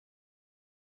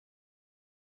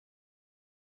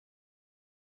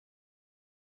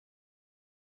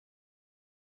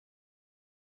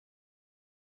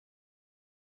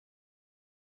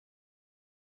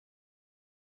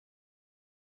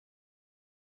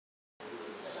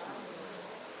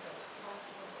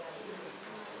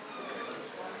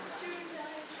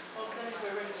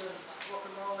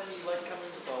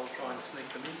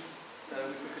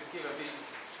Give a big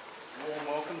warm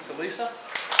welcome to Lisa.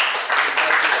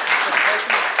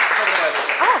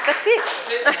 Oh, that's it.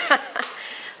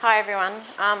 Hi everyone,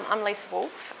 I'm Lisa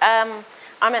Woolfe. I'm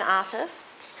an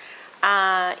artist.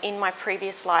 In my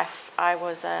previous life I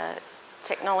was a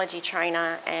technology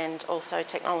trainer and also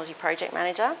technology project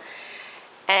manager,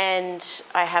 and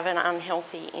I have an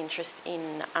unhealthy interest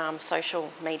in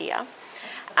social media.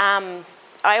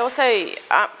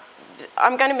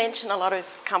 I'm going to mention a lot of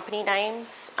company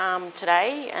names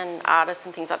today and artists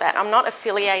and things like that. I'm not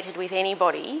affiliated with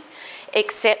anybody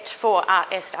except for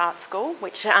Est Art School,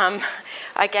 which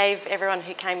I gave everyone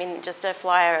who came in just a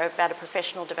flyer about a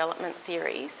professional development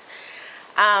series.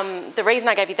 The reason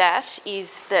I gave you that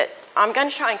is that I'm going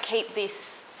to try and keep this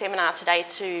seminar today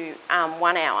to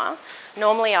 1 hour.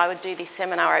 Normally I would do this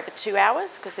seminar over 2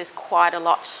 hours because there's quite a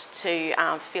lot to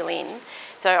fill in.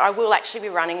 So I will actually be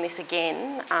running this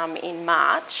again in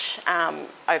March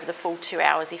over the full 2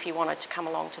 hours if you wanted to come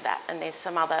along to that. And there's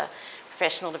some other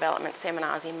professional development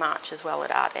seminars in March as well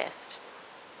at Art Est.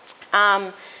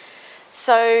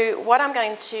 So what I'm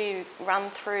going to run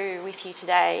through with you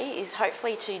today is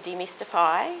hopefully to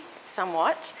demystify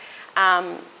somewhat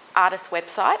artist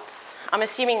websites. I'm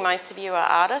assuming most of you are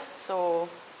artists or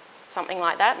something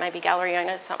like that, maybe gallery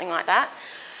owners, something like that.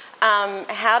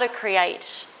 How to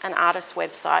create an artist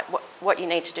website, what you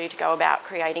need to do to go about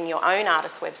creating your own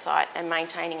artist website and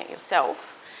maintaining it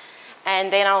yourself.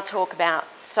 And then I'll talk about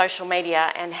social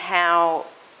media and how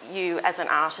you as an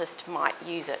artist might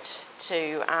use it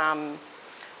to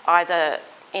either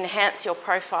enhance your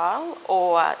profile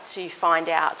or to find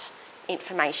out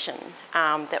information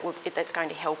that's going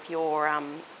to help your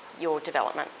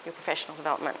development, your professional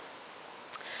development.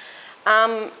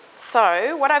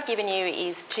 So what I've given you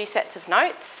is 2 sets of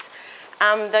notes.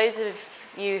 Those of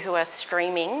you who are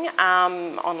streaming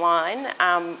online,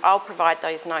 I'll provide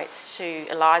those notes to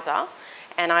Eliza,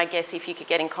 and I guess if you could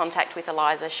get in contact with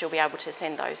Eliza, she'll be able to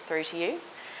send those through to you.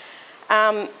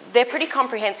 They're pretty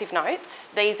comprehensive notes.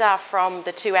 These are from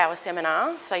the 2-hour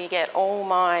seminar, so you get all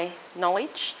my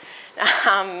knowledge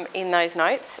in those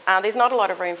notes. There's not a lot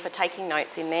of room for taking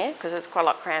notes in there because there's quite a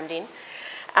lot crammed in.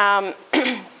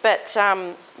 But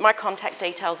my contact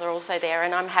details are also there,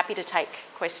 and I'm happy to take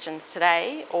questions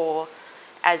today or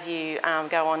as you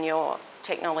go on your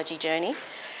technology journey.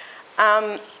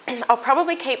 I'll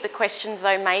probably keep the questions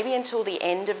though maybe until the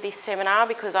end of this seminar,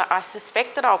 because I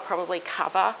suspect that I'll probably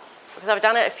cover, because I've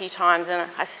done it a few times, and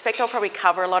I suspect I'll probably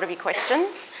cover a lot of your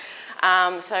questions.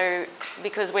 So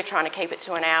because we're trying to keep it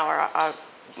to an hour, I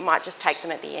might just take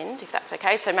them at the end if that's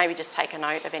okay. So maybe just take a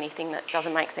note of anything that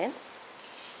doesn't make sense.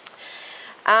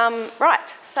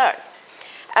 Right, so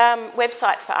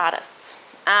websites for artists.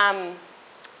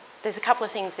 There's a couple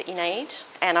of things that you need,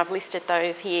 and I've listed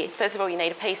those here. First of all, you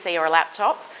need a PC or a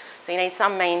laptop, so you need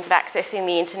some means of accessing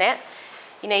the internet.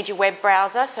 You need your web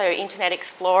browser, so Internet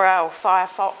Explorer or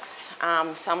Firefox,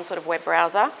 some sort of web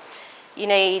browser. You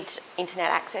need internet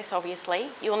access, obviously.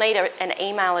 You'll need an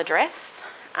email address,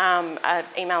 an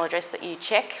email address that you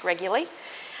check regularly.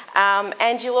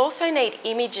 And you'll also need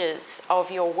images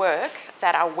of your work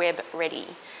that are web ready.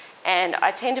 And I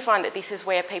tend to find that this is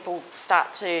where people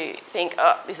start to think,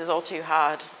 oh, this is all too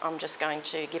hard, I'm just going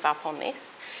to give up on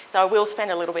this. So I will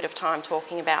spend a little bit of time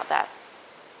talking about that.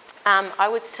 I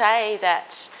would say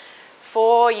that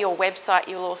for your website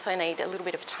you'll also need a little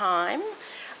bit of time.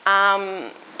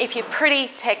 If you're pretty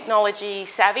technology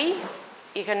savvy,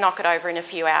 you can knock it over in a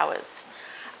few hours.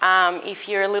 If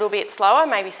you're a little bit slower,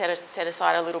 maybe set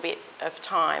aside a little bit of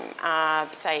time,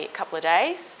 say a couple of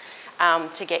days,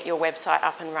 to get your website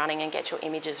up and running and get your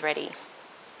images ready.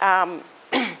 So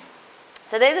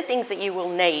they're the things that you will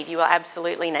need, you will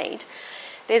absolutely need.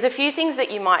 There's a few things that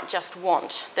you might just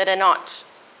want that are not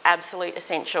absolute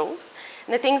essentials.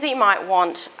 And the things that you might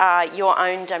want are your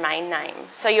own domain name.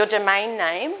 So your domain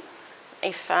name,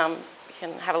 if you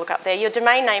can have a look up there, your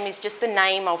domain name is just the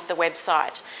name of the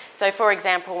website. So for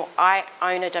example, I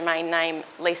own a domain name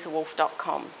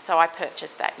lisawoolfe.com, so I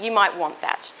purchased that. You might want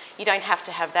that. You don't have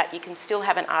to have that. You can still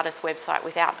have an artist website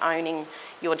without owning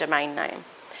your domain name.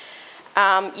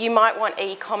 You might want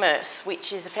e-commerce,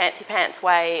 which is a fancy pants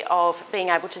way of being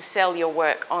able to sell your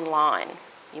work online.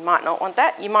 You might not want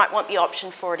that. You might want the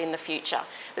option for it in the future.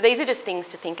 But these are just things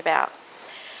to think about.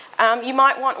 You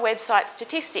might want website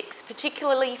statistics,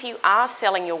 particularly if you are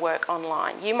selling your work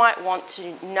online. You might want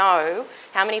to know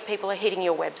how many people are hitting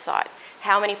your website,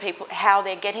 how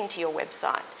they're getting to your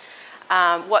website,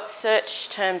 what search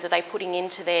terms are they putting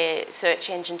into their search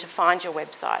engine to find your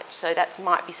website. So that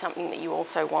might be something that you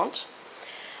also want.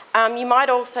 You might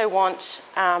also want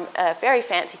a very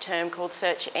fancy term called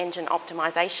search engine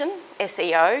optimization,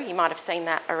 SEO. You might have seen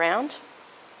that around.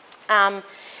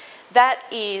 That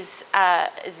is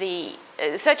the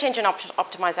search engine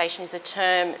optimization is a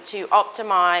term to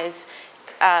optimize,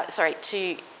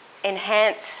 to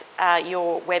enhance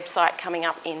your website coming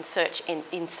up in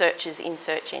searches in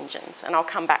search engines, and I'll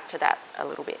come back to that a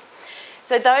little bit.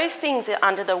 So those things that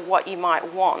under the what you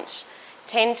might want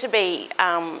tend to be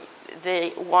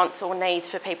the wants or needs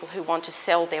for people who want to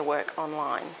sell their work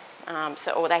online,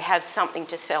 or they have something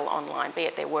to sell online, be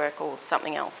it their work or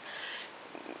something else.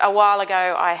 A while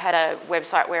ago, I had a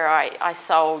website where I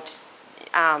sold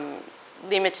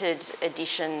limited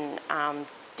edition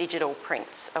digital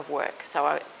prints of work.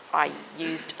 So I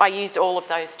used all of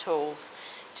those tools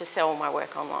to sell my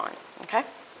work online. Okay.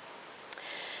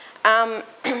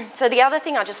 So the other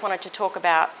thing I just wanted to talk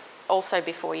about also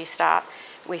before you start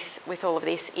with all of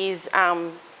this is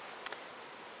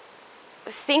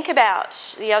think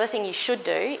about, the other thing you should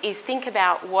do is think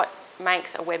about what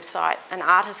makes a website, an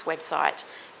artist's website,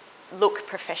 look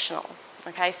professional.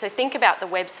 Okay, so think about the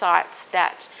websites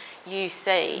that you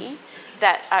see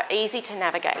that are easy to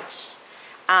navigate,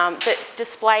 that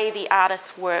display the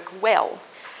artist's work well.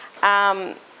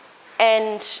 I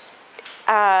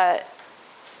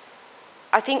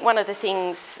think one of the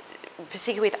things,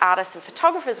 particularly with artists and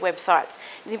photographers' websites,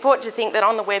 it's important to think that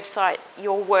on the website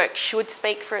your work should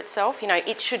speak for itself. You know,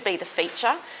 it should be the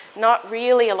feature, not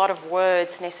really a lot of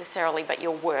words necessarily, but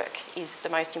your work is the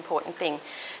most important thing.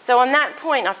 So on that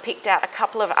point, I've picked out a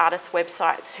couple of artists'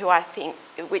 websites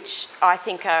which I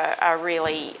think are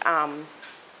really.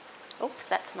 Oops,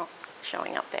 that's not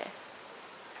showing up there.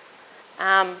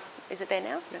 Is it there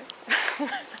now? No.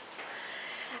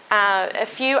 A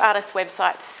few artists'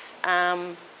 websites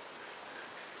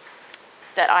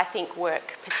that I think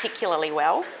work particularly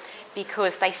well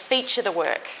because they feature the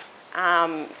work.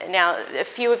 Now, a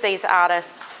few of these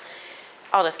artists,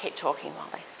 I'll just keep talking while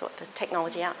they sort the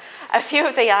technology out. A few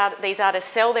of these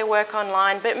artists sell their work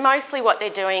online, but mostly what they're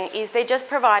doing is they're just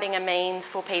providing a means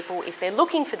for people, if they're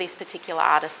looking for this particular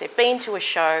artist, they've been to a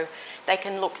show, they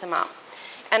can look them up.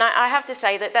 And I have to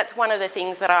say that that's one of the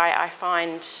things that I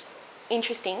find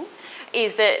interesting,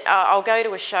 is that I'll go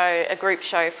to a show, a group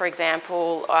show, for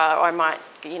example, or I might,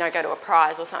 go to a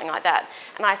prize or something like that,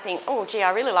 and I think, oh, gee,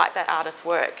 I really like that artist's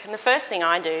work. And the first thing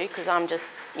I do, because I'm just,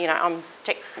 I'm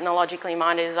technologically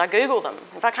minded, is I Google them.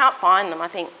 If I can't find them, I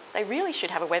think they really should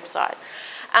have a website.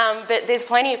 But there's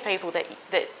plenty of people that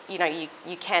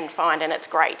you can find, and it's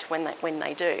great when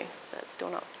they do. So it's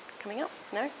still not coming up?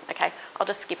 No? Okay, I'll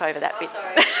just skip over that bit.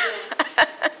 Sorry.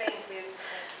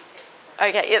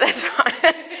 Okay, yeah, that's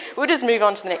fine. We'll just move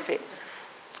on to the next bit.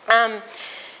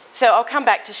 So I'll come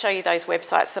back to show you those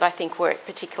websites that I think work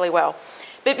particularly well.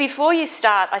 But before you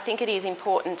start, I think it is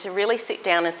important to really sit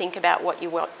down and think about what you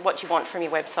want from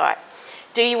your website.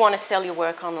 Do you want to sell your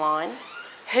work online?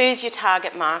 Who's your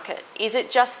target market? Is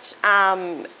it just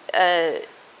your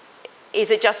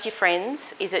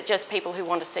friends? Is it just people who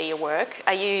want to see your work?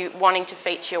 Are you wanting to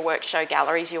feature your work, show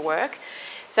galleries your work?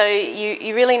 So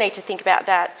you really need to think about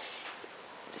that.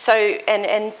 So,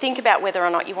 and think about whether or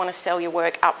not you want to sell your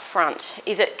work up front.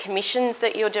 Is it commissions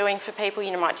that you're doing for people?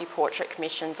 You might do portrait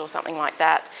commissions or something like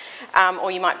that.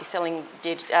 Or you might be selling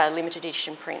limited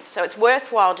edition prints. So it's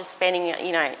worthwhile just spending,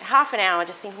 half an hour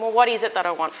just thinking, well, what is it that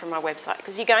I want from my website?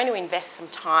 Because you're going to invest some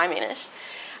time in it.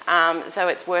 So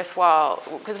it's worthwhile,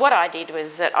 because what I did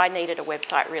was that I needed a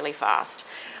website really fast.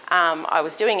 I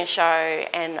was doing a show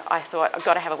and I thought, I've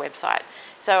got to have a website.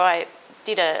 So I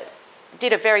did a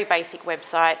very basic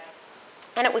website,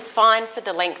 and it was fine for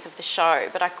the length of the show,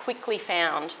 but I quickly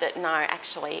found that no,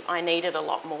 actually, I needed a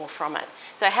lot more from it.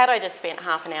 So had I just spent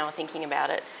half an hour thinking about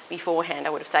it beforehand, I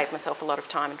would have saved myself a lot of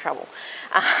time and trouble.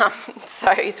 So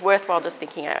it's worthwhile just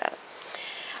thinking about it.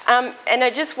 And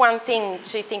just one thing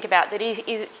to think about that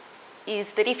is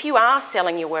that if you are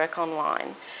selling your work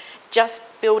online, just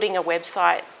building a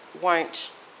website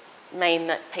won't mean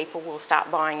that people will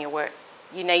start buying your work.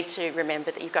 You need to remember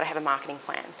that you've got to have a marketing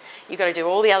plan. You've got to do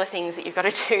all the other things that you've got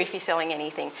to do if you're selling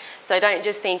anything. So don't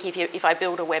just think if I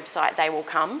build a website, they will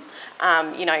come.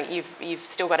 You've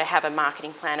still got to have a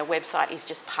marketing plan. A website is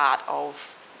just part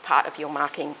of your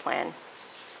marketing plan.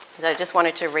 So I just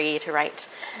wanted to reiterate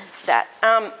that.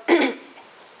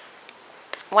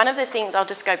 One of the things, I'll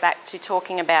just go back to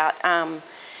talking about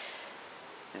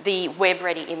the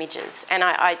web-ready images, and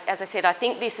as I said, I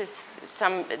think this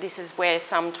is where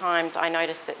sometimes I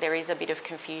notice that there is a bit of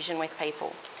confusion with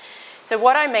people. So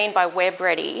what I mean by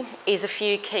web-ready is a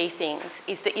few key things.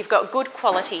 Is that you've got good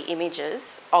quality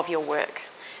images of your work.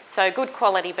 So good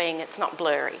quality being it's not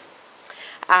blurry.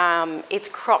 It's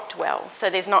cropped well, so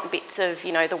there's not bits of,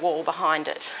 the wall behind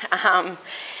it.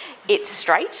 It's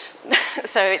straight,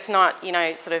 so it's not,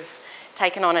 sort of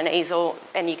taken on an easel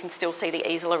and you can still see the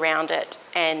easel around it,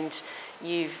 and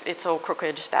it's all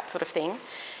crooked, that sort of thing.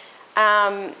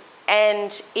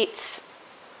 And it's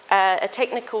a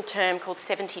technical term called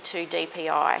 72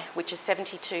 DPI, which is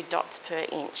 72 dots per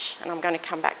inch, and I'm going to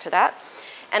come back to that.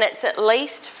 And it's at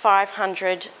least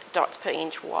 500 dots per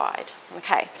inch wide.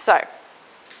 Okay, so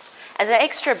as an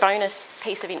extra bonus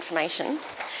piece of information,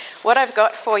 what I've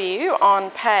got for you on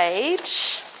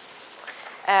page,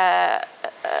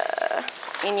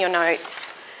 in your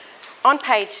notes, on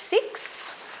page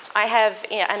 6, I have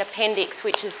an appendix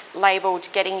which is labelled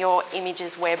Getting Your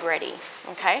Images Web Ready,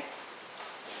 okay?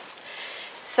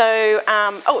 So,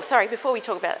 oh, sorry, before we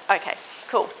talk about, okay,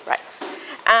 cool, right.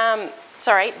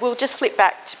 Sorry, we'll just flip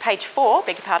back to page 4,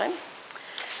 beg your pardon.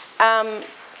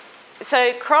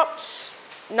 So cropped,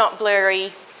 not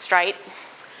blurry, straight,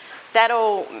 that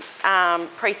all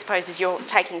presupposes you're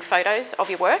taking photos of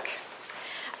your work.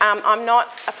 I'm not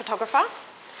a photographer.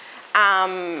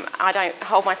 I don't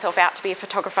hold myself out to be a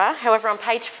photographer. However, on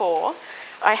page 4,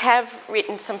 I have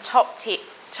written some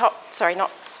sorry,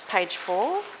 not page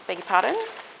 4, beg your pardon.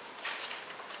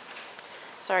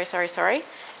 Sorry.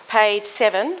 Page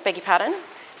 7, beg your pardon,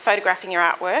 photographing your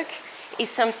artwork, is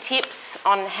some tips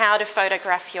on how to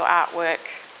photograph your artwork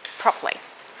properly.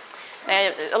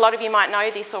 Now, a lot of you might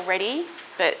know this already,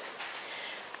 but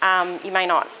you may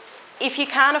not. If you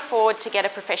can't afford to get a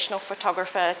professional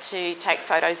photographer to take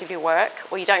photos of your work,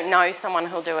 or you don't know someone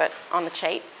who'll do it on the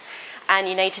cheap, and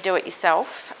you need to do it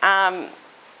yourself,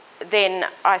 then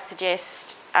I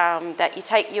suggest that you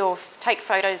take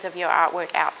photos of your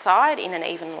artwork outside in an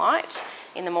even light,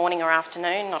 in the morning or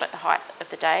afternoon, not at the height of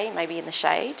the day, maybe in the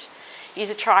shade. Use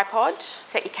a tripod,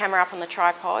 set your camera up on the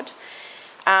tripod,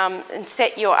 and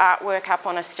set your artwork up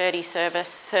on a sturdy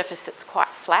surface that's quite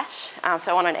flat,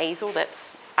 so on an easel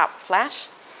that's up flat.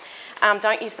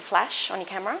 Don't use the flash on your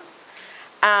camera.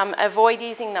 Avoid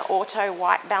using the auto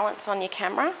white balance on your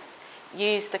camera.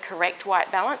 Use the correct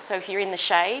white balance, so if you're in the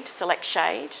shade, select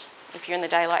shade. If you're in the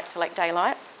daylight, select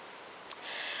daylight.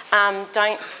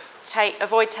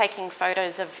 Avoid taking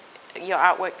photos of your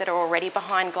artwork that are already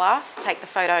behind glass. Take the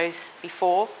photos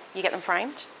before you get them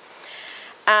framed.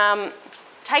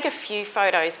 Take a few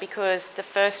photos because the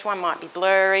first one might be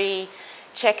blurry.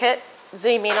 Check it,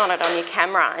 zoom in on it on your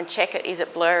camera and check it, is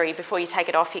it blurry, before you take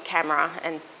it off your camera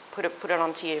and put it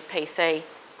onto your PC.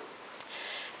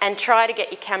 And try to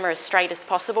get your camera as straight as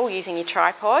possible using your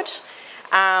tripod.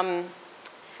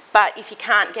 But if you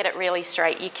can't get it really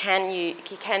straight, you can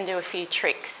do a few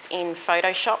tricks in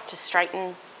Photoshop to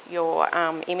straighten your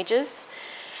images.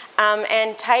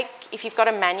 And if you've got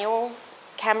a manual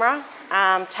camera,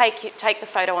 take the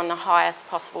photo on the highest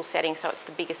possible setting, so it's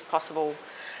the biggest possible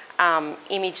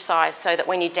image size, so that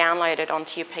when you download it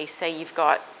onto your PC, you've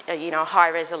got a high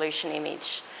resolution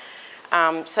image.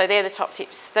 So they're the top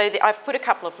tips. So I've put a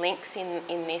couple of links in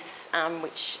this,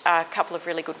 which are a couple of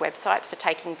really good websites for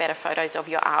taking better photos of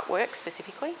your artwork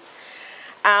specifically.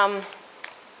 And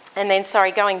then,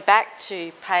 sorry, going back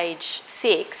to page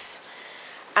 6,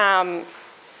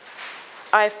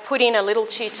 I've put in a little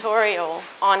tutorial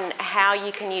on how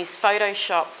you can use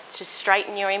Photoshop to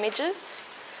straighten your images.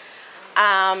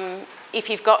 If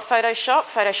you've got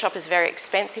Photoshop is a very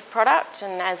expensive product,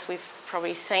 and as we've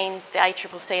probably seen, the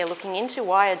ACCC are looking into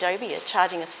why Adobe are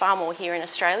charging us far more here in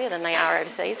Australia than they are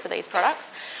overseas for these products,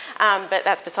 but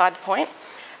that's beside the point.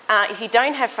 If you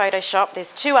don't have Photoshop,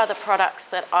 there's 2 other products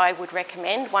that I would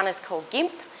recommend. One is called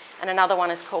GIMP and another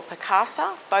one is called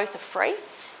Picasa. Both are free.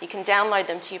 You can download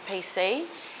them to your PC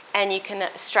and you can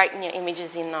straighten your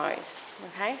images in those.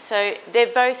 Okay, so they're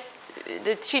both,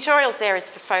 the tutorials there is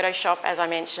for Photoshop, as I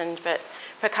mentioned, but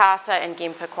Picasa and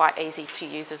GIMP are quite easy to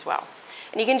use as well.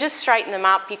 And you can just straighten them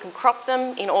up. You can crop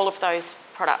them in all of those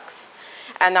products.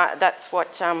 And that's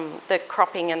what the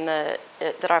cropping and that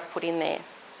I've put in there.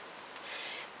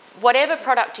 Whatever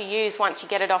product you use, once you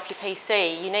get it off your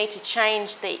PC, you need to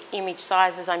change the image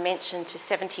size, as I mentioned, to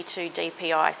 72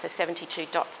 DPI, so 72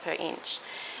 dots per inch.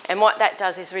 And what that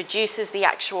does is reduces the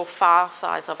actual file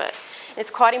size of it.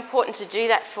 It's quite important to do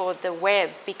that for the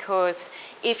web, because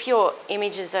if your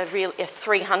images are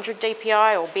 300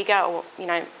 DPI or bigger, or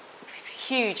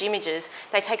huge images,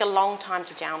 they take a long time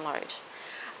to download.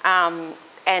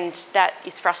 And that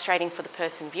is frustrating for the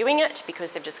person viewing it,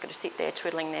 because they've just got to sit there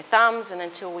twiddling their thumbs, and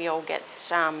until we all get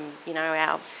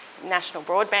our national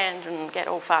broadband and get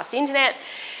all fast internet,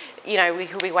 we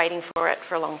could be waiting for it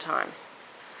for a long time.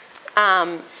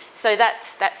 So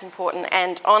that's important.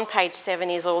 And on page 7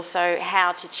 is also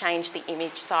how to change the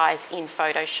image size in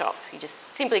Photoshop. You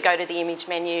just simply go to the image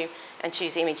menu and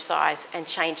choose image size and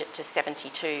change it to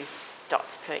 72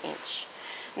 dots per inch.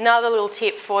 Another little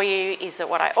tip for you is that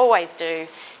what I always do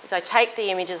is I take the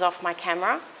images off my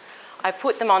camera, I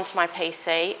put them onto my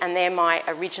PC, and they're my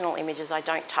original images. I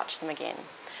don't touch them again.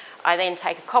 I then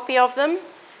take a copy of them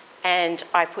and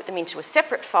I put them into a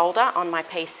separate folder on my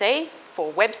PC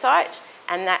for website,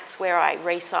 and that's where I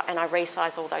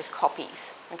resize all those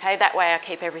copies. Okay, that way I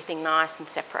keep everything nice and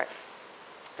separate.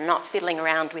 I'm not fiddling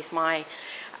around with my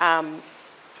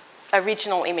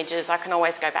original images. I can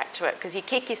always go back to it, because you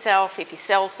kick yourself if you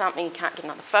sell something, you can't get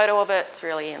another photo of it. It's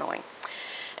really annoying.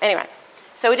 Anyway,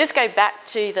 so we'll just go back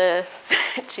to to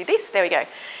this. There we go.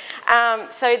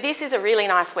 So this is a really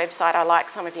nice website. I like,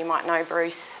 some of you might know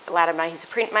Bruce Latimer. He's a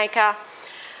printmaker.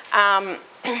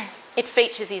 It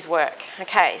features his work.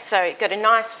 Okay, so it got a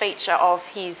nice feature of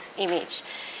his image.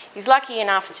 He's lucky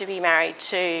enough to be married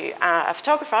to a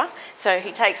photographer, so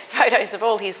he takes photos of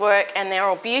all his work, and they're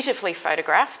all beautifully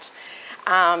photographed.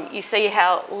 You see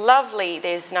how lovely,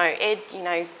 there's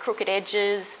no crooked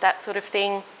edges, that sort of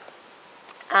thing.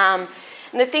 And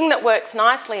the thing that works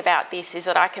nicely about this is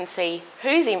that I can see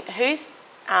whose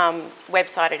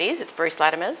website it is. It's Bruce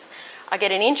Latimer's. I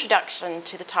get an introduction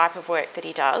to the type of work that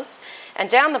he does, and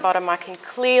down the bottom I can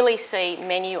clearly see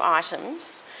menu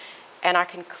items, and I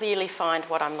can clearly find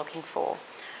what I'm looking for.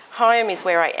 Home is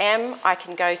where I am. I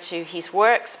can go to his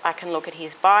works, I can look at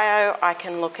his bio, I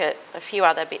can look at a few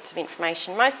other bits of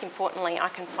information. Most importantly, I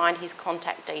can find his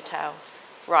contact details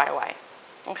right away.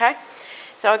 Okay?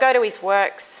 So I go to his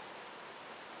works.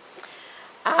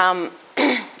 I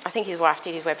think his wife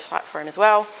did his website for him as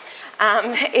well.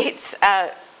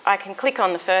 I can click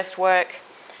on the first work.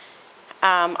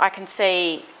 I can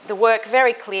see the work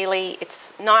very clearly.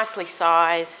 It's nicely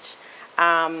sized.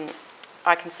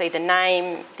 I can see the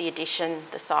name, the edition,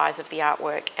 the size of the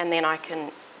artwork, and then I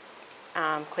can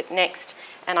click next,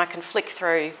 and I can flick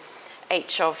through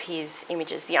each of his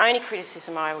images. The only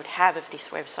criticism I would have of this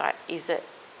website is that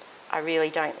I really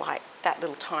don't like that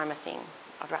little timer thing.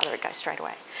 I'd rather it go straight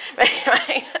away. But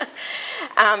anyway,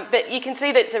 but you can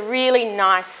see that it's a really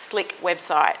nice, slick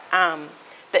website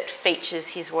that features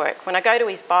his work. When I go to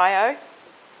his bio,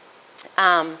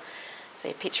 see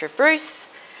a picture of Bruce,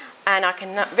 and I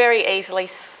can very easily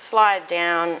slide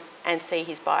down and see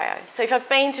his bio. So if I've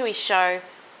been to his show,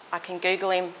 I can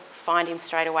Google him, find him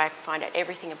straight away, I can find out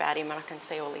everything about him, and I can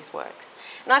see all his works.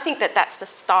 And I think that that's the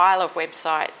style of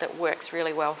website that works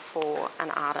really well for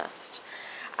an artist.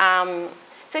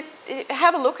 So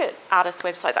have a look at artist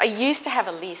websites. I used to have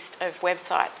a list of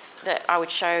websites that I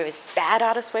would show as bad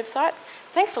artist websites.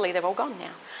 Thankfully, they've all gone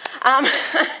now.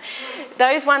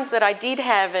 Those ones that I did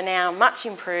have are now much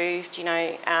improved.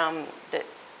 That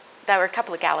there were a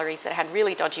couple of galleries that had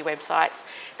really dodgy websites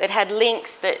that had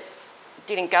links that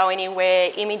didn't go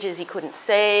anywhere, images you couldn't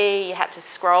see, you had to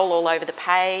scroll all over the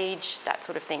page, that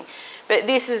sort of thing. But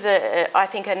this is, I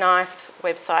think, a nice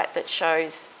website that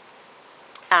shows,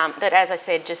 that, as I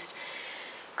said, just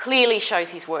clearly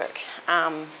shows his work,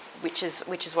 which is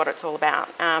what it's all about.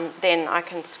 Then I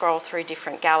can scroll through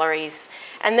different galleries,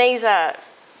 and these are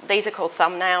called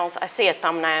thumbnails. I see a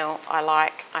thumbnail I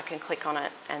like, I can click on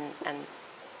it and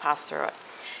pass through it.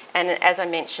 And as I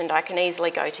mentioned, I can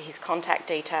easily go to his contact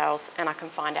details, and I can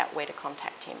find out where to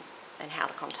contact him and how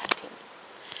to contact him.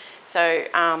 So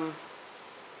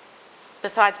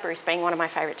besides Bruce being one of my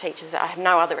favourite teachers, I have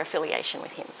no other affiliation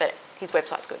with him, but his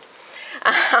website's good.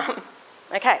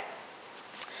 Okay.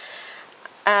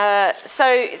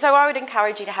 So I would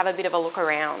encourage you to have a bit of a look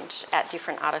around at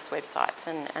different artists' websites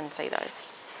and see those.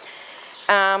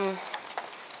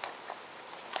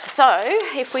 So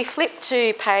if we flip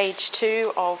to page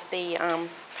 2 of the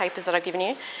papers that I've given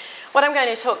you, what I'm going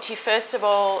to talk to you first of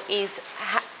all is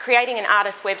creating an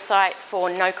artist website for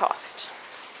no cost.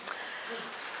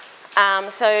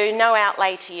 So no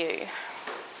outlay to you.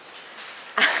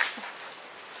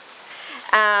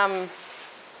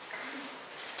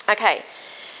 Okay,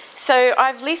 so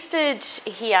I've listed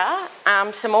here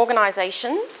some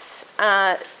organisations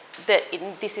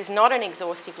this is not an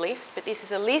exhaustive list, but this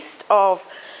is a list of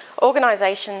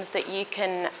organisations that you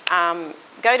can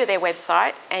go to their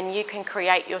website and you can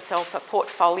create yourself a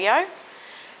portfolio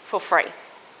for free.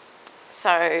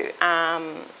 So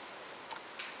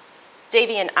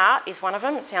Deviant Art is one of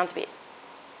them. It sounds a bit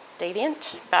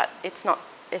deviant, but it's not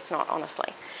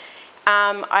honestly.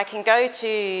 I can go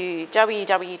to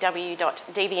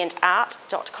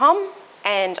www.deviantart.com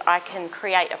and I can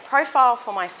create a profile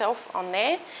for myself on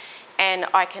there, and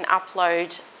I can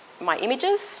upload my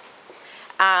images.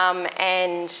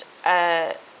 and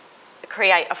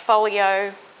create a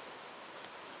folio,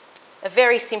 a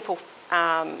very simple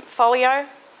folio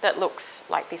that looks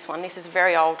like this one. This is a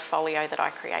very old folio that I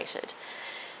created.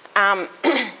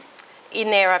 In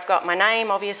there I've got my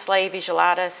name, obviously, visual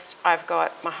artist. I've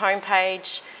got my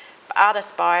homepage,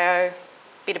 artist bio,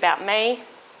 bit about me,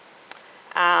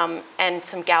 and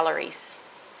some galleries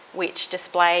which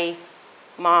display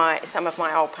some of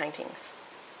my old paintings.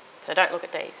 So don't look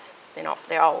at these,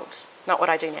 they're old, not what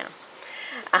I do now.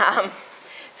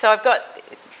 So I've got,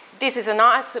 this is a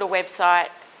nice little website.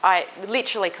 I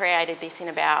literally created this in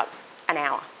about an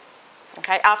hour.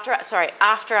 Okay,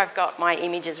 after I've got my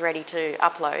images ready to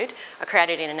upload, I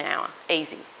created it in an hour,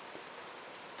 easy.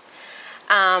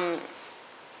 And,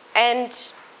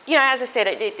 you know, as I said,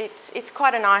 it's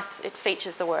quite a nice, it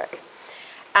features the work.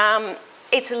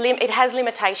 It has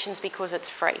limitations because it's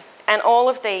free. And all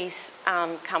of these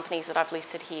companies that I've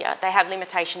listed here, they have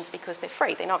limitations because they're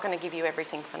free. They're not going to give you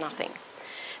everything for nothing.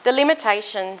 The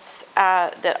limitations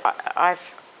that I've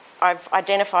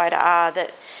identified are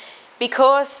that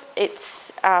because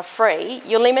it's free,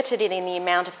 you're limited in the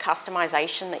amount of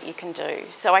customisation that you can do.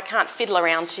 So I can't fiddle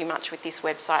around too much with this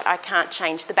website. I can't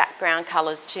change the background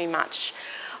colours too much.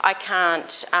 I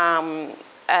can't add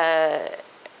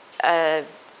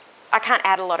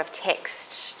a lot of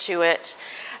text to it.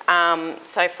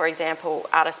 So for example,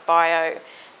 artist bio,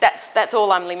 that's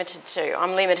all I'm limited to.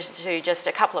 I'm limited to just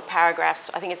a couple of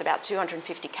paragraphs. I think it's about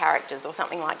 250 characters or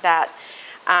something like that.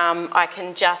 I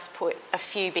can just put a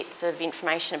few bits of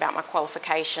information about my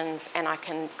qualifications and I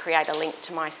can create a link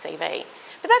to my CV.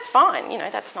 But that's fine, you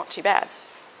know, that's not too bad.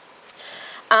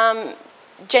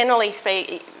 Generally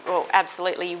speaking, well,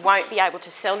 absolutely, you won't be able to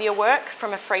sell your work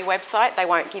from a free website. They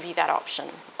won't give you that option.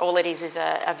 All it is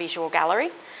a visual gallery.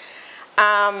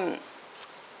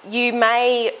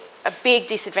 A big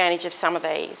disadvantage of some of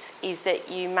these is that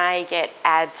you may get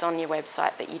ads on your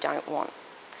website that you don't want.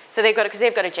 So because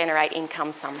they've got to generate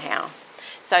income somehow.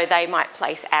 So they might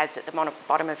place ads at the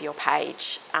bottom of your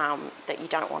page that you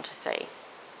don't want to see.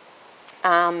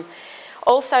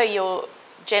 Also, you're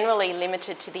generally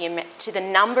limited to the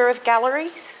number of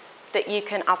galleries that you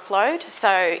can upload.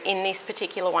 So in this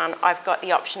particular one, I've got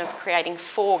the option of creating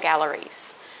 4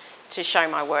 galleries to show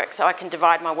my work. So I can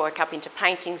divide my work up into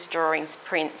paintings, drawings,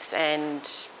 prints, and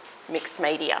mixed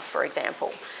media, for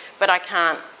example. But I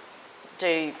can't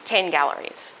do 10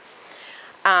 galleries.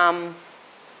 And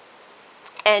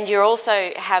you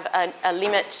also have a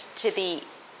limit to the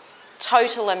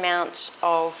total amount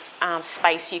of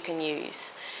space you can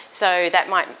use. So that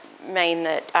might mean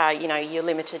that you know, you're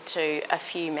limited to a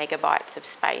few megabytes of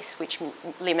space, which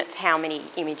limits how many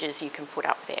images you can put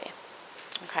up there.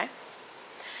 Okay.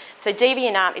 So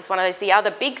DeviantArt is one of those. The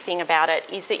other big thing about it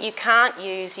is that you can't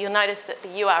use, you'll notice that the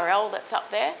URL that's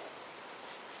up there,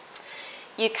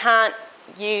 you can't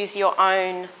use your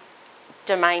own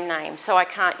domain name. So I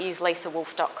can't use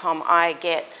lisawoolfe.com. I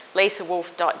get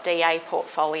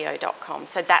lisawoolfe.daportfolio.com.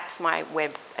 So that's my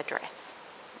web address.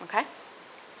 Okay.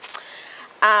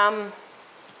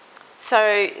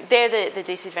 So they're the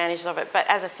disadvantages of it. But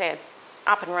as I said,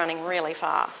 up and running really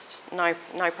fast. No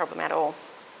problem at all.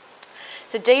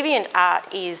 So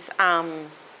DeviantArt is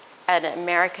an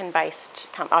American-based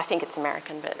company. I think it's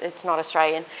American, but it's not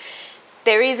Australian.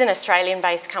 There is an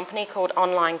Australian-based company called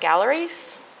Online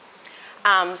Galleries.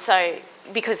 So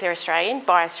because they're Australian,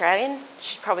 by Australian, you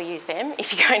should probably use them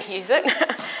if you're going to use it.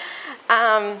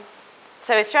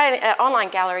 So Online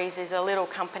Galleries is a little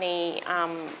company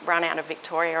run out of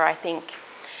Victoria, I think,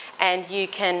 and you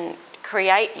can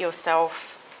create your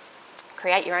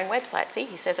own website. See,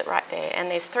 he says it right there. And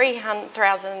there's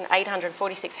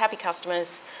 3,846 happy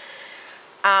customers.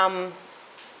 And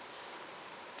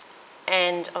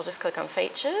I'll just click on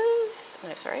features.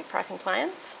 No, sorry, pricing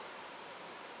plans.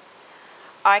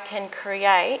 I can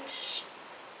create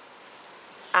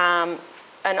an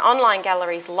online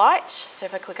galleries lite. So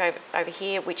if I click over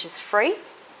here, which is free.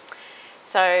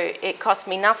 So it costs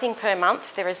me nothing per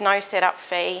month. There is no setup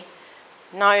fee,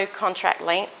 no contract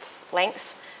length.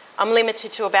 I'm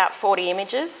limited to about 40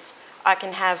 images. I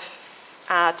can have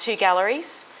 2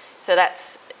 galleries. So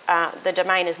that's, the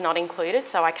domain is not included,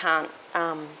 so I can't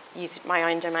use my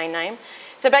own domain name.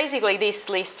 So basically this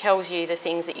list tells you the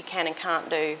things that you can and can't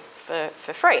do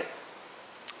for free.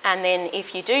 And then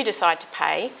if you do decide to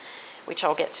pay, which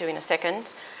I'll get to in a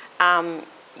second,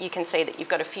 you can see that you've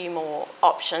got a few more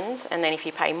options, and then if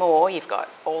you pay more, you've got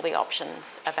all the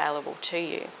options available to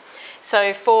you.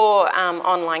 So for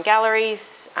online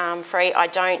galleries, free, I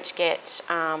don't get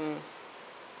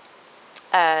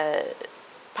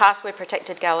password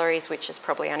protected galleries, which is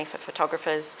probably only for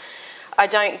photographers. I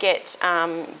don't get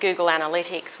Google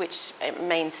Analytics, which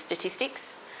means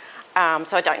statistics.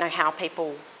 So I don't know how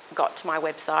people got to my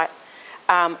website.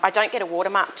 I don't get a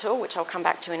watermark tool, which I'll come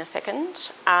back to in a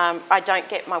second. I don't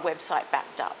get my website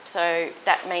backed up. So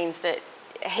that means that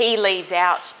he leaves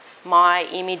out my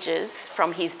images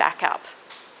from his backup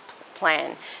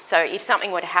plan. So if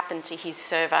something were to happen to his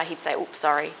server, he'd say, oops,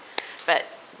 sorry, but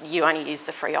you only used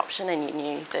the free option and you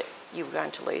knew that you were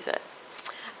going to lose it.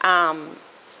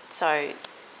 So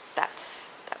that's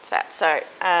that.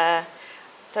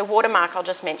 So watermark, I'll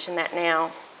just mention that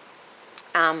now.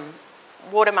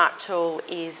 Watermark tool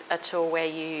is a tool where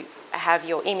you have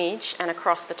your image, and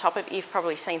across the top of it, you've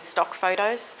probably seen stock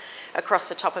photos. Across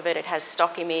the top of it, it has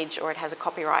stock image or it has a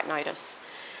copyright notice.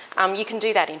 You can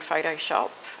do that in Photoshop.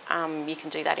 You can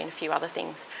do that in a few other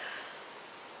things.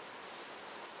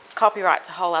 Copyright's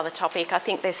a whole other topic. I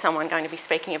think there's someone going to be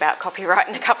speaking about copyright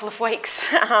in a couple of weeks.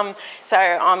 So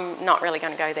I'm not really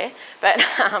going to go there. But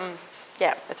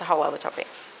yeah, it's a whole other topic.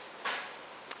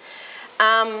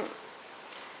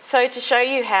 So to show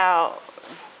you how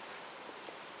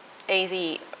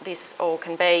easy this all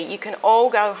can be, you can all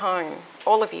go home,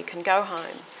 all of you can go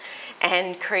home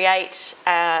and create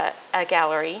a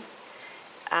gallery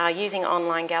using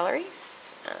online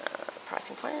galleries,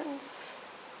 pricing plans,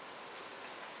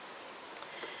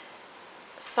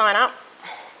 sign up.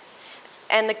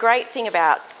 And the great thing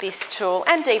about this tool,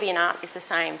 and DeviantArt is the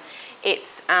same,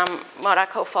 it's what I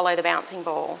call follow the bouncing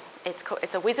ball.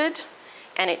 It's a wizard,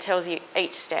 and it tells you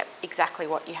each step exactly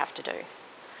what you have to do.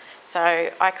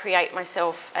 So I create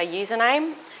myself a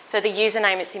username. So the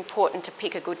username, it's important to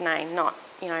pick a good name, not,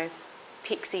 you know,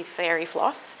 Pixie Fairy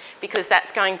Floss, because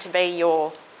that's going to be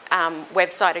your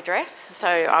website address. So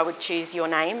I would choose your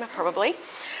name, probably,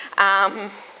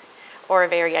 or a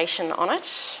variation on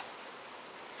it.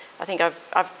 I think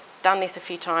I've done this a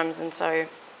few times, and so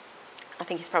I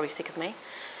think he's probably sick of me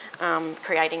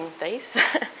creating these.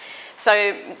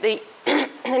 So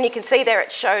and you can see there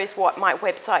it shows what my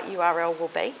website URL will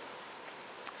be.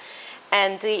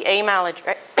 And the email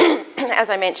address, as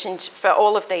I mentioned, for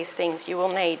all of these things, you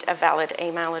will need a valid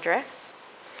email address.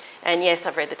 And yes,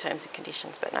 I've read the terms and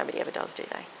conditions, but nobody ever does, do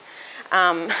they?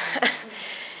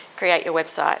 Create your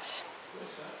website.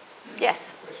 Yes.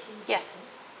 Yes.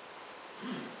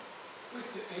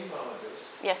 With the email address,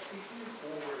 yes. If you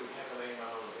already have an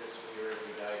email address for your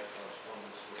everyday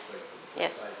correspondence with people,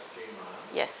 yes. say it's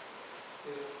Gmail, yes.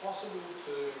 is it possible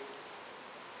to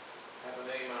have an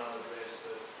email address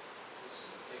that, this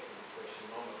is a technical question,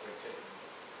 not very technical,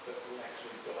 that will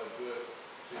actually divert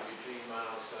to your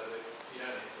Gmail so that you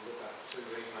don't have to look up two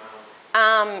emails?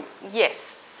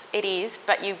 Yes. It is,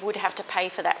 but you would have to pay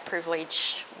for that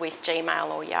privilege with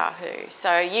Gmail or Yahoo.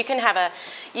 So you can have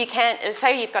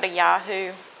say you've got a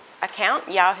Yahoo account,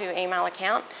 Yahoo email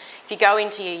account. If you go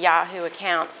into your Yahoo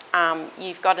account,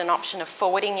 you've got an option of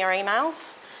forwarding your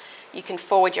emails. You can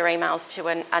forward your emails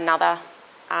to another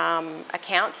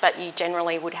account, but you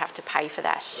generally would have to pay for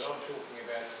that. But I'm talking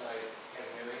about, say,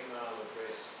 having an email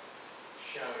address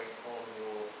showing on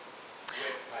your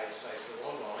web page, say, for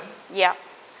online. Yeah.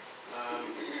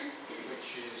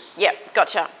 Yep,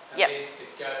 gotcha. Yep. And then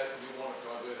you want it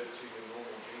diverted to your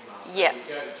normal Gmail. So yep. you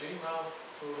go to Gmail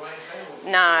to arrange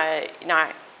that? No.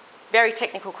 Very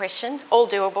technical question. All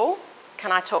doable.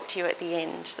 Can I talk to you at the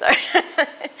end? So,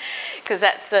 because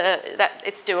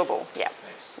it's doable. Yeah.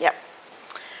 Yep.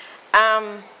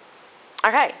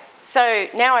 Okay. So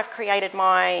now I've created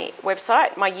my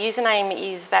website. My username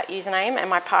is that username, and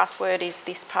my password is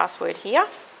this password here.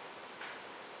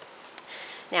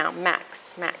 Now, Max,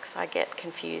 I get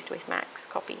confused with Max,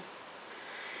 copy.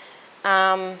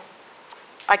 I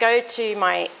go to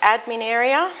my admin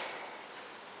area.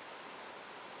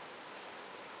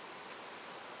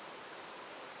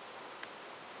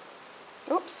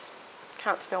 Oops,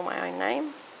 can't spell my own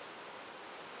name.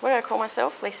 What do I call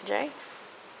myself? Lisa J.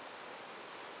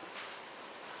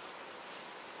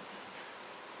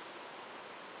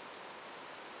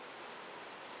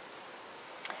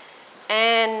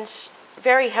 And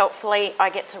very helpfully, I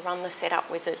get to run the setup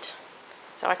wizard.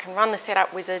 So I can run the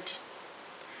setup wizard,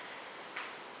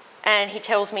 and he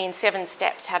tells me in 7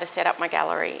 steps how to set up my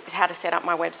gallery, how to set up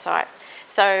my website.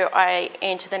 So I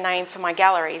enter the name for my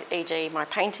gallery, e.g. my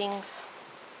paintings.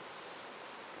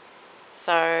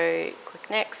 So click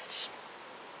next.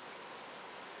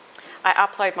 I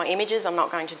upload my images. I'm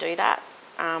not going to do that.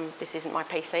 This isn't my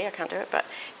PC, I can't do it, but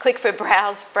click for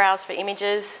browse for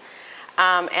images.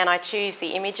 And I choose the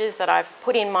images that I've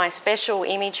put in my special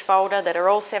image folder that are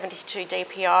all 72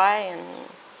 dpi, and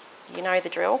you know the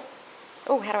drill.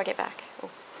 Oh, how do I get back?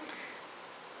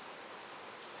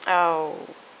 Oh,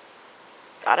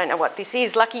 I don't know what this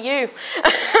is, lucky you.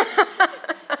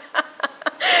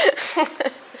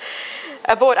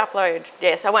 Abort upload,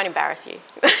 yes, I won't embarrass you.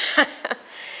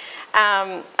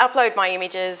 Upload my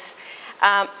images.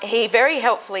 He very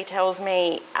helpfully tells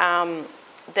me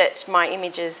that my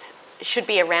images should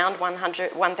be around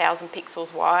 1,000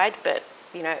 pixels wide, but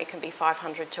you know, it can be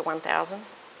 500 to 1,000.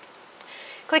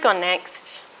 Click on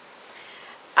next.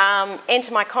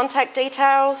 Enter my contact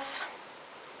details.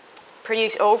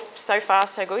 All so far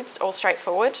so good, all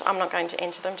straightforward. I'm not going to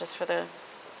enter them just for the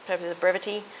purpose of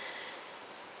brevity.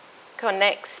 Go on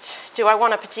next. Do I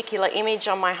want a particular image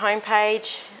on my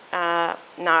homepage? No,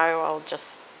 I'll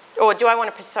just, or do I want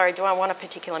a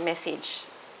particular message?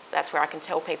 That's where I can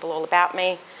tell people all about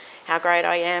me, how great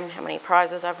I am, how many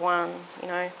prizes I've won, you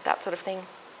know, that sort of thing.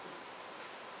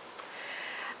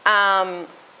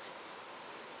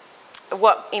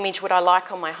 What image would I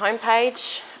like on my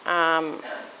homepage?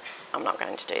 I'm not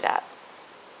going to do that.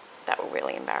 That will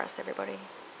really embarrass everybody.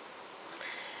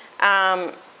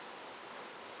 And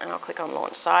I'll click on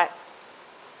Launch Site.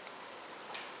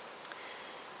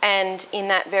 And in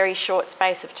that very short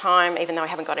space of time, even though I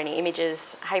haven't got any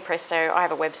images, hey presto, I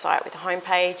have a website with a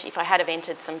homepage. If I had have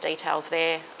entered some details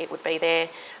there, it would be there.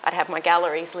 I'd have my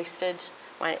galleries listed.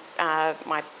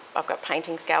 I've got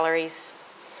paintings galleries.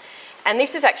 And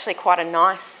this is actually quite a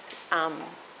nice,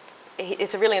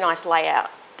 it's a really nice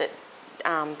layout that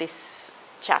this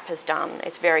chap has done.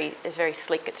 It's very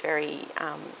slick, it's very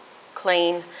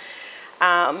clean.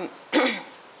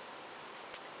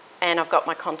 And I've got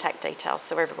my contact details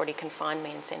so everybody can find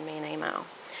me and send me an email.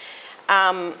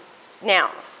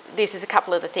 Now, this is a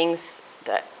couple of the things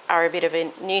that are a bit of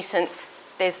a nuisance.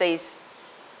 There's this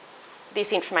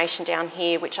information down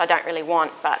here which I don't really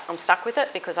want, but I'm stuck with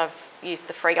it because I've used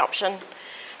the free option.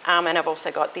 And I've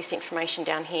also got this information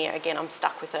down here. Again, I'm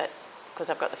stuck with it because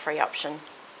I've got the free option.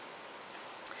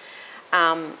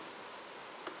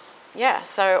 Yeah,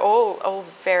 so all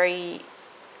very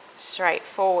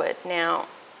straightforward. Now,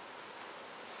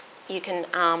 you can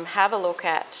have a look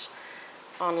at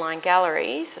online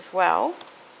galleries as well.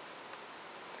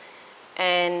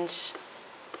 And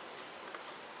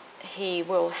he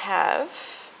will have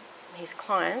his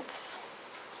clients.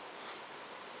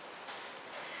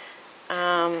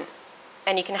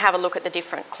 And you can have a look at the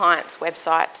different clients'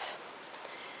 websites.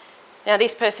 Now,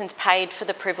 this person's paid for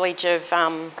the privilege of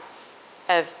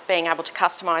being able to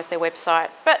customise their website,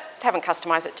 but haven't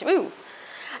customised it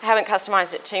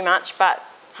too much, but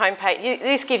homepage,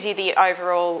 this gives you the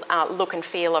overall look and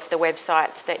feel of the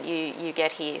websites that you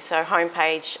get here. So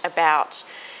homepage, about,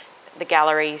 the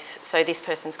galleries. So this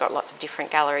person's got lots of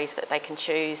different galleries that they can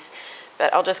choose,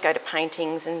 but I'll just go to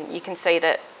paintings and you can see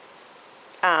that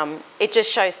it just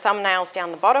shows thumbnails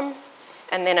down the bottom,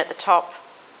 and then at the top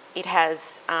it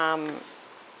has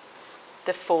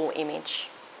the full image.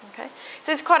 Okay,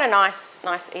 so it's quite a nice,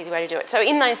 easy way to do it. So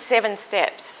in those 7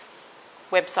 steps,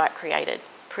 website created,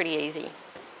 pretty easy.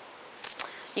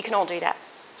 You can all do that.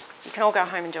 You can all go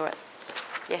home and do it.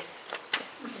 Yes,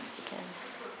 you can.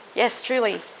 Yes,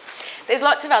 truly. There's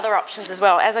lots of other options as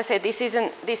well. As I said,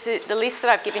 the list that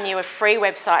I've given you of free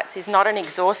websites is not an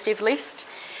exhaustive list.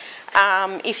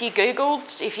 If you go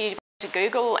to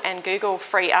Google and Google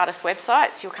free artist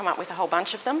websites, you'll come up with a whole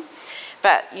bunch of them.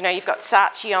 But you know, you've got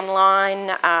Saatchi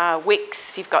Online,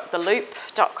 Wix, you've got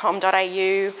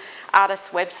theloop.com.au,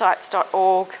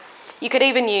 artistwebsites.org. You could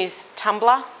even use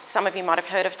Tumblr. Some of you might have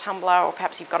heard of Tumblr, or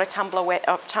perhaps you've got a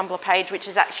Tumblr page, which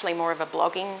is actually more of a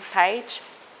blogging page.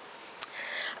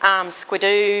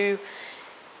 Squidoo,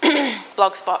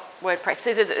 Blogspot, WordPress.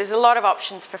 There's a lot of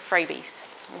options for freebies.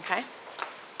 Okay.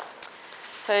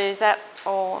 So is that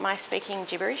all? Am I speaking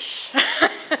gibberish?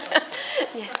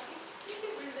 Yes.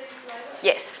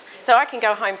 Yes. So I can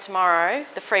go home tomorrow,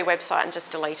 the free website, and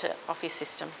just delete it off his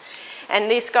system.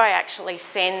 And this guy actually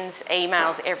sends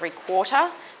emails every quarter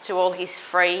to all his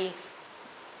free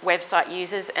website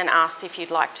users and asks if you'd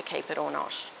like to keep it or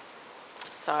not.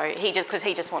 So because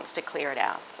he just wants to clear it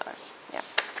out. So yeah.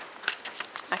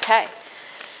 Okay.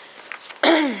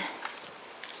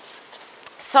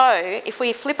 So if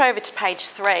we flip over to page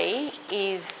 3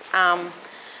 is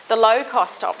the low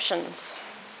cost options.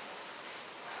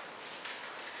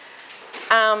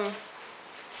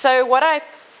 So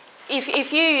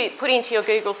if you put into your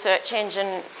Google search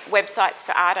engine websites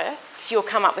for artists, you'll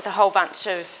come up with a whole bunch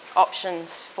of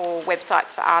options for websites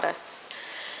for artists.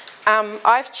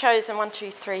 I've chosen 1,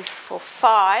 2, 3, 4,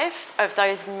 5 of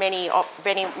those many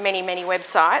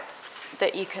websites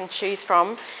that you can choose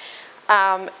from,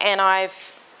 and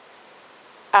I've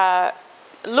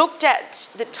looked at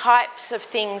the types of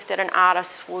things that an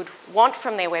artist would want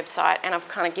from their website, and I've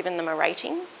kind of given them a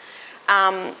rating.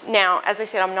 Now, as I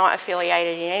said, I'm not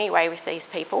affiliated in any way with these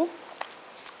people,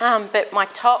 but my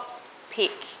top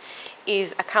pick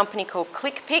is a company called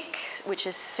ClickPick, which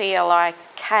is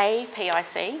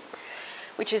ClickPic,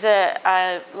 which is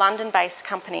a London-based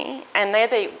company, and they're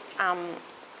the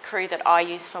crew that I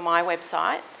use for my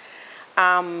website.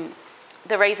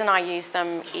 The reason I use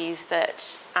them is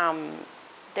that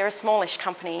they're a smallish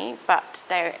company, but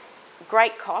they're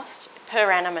great cost.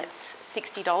 Per annum, it's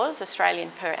 $60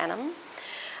 Australian per annum.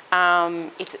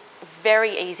 It's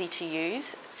very easy to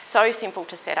use, so simple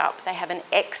to set up. They have an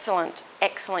excellent,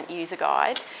 excellent user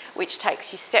guide, which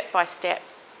takes you step by step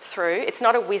through. It's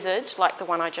not a wizard like the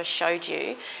one I just showed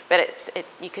you, but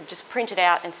you could just print it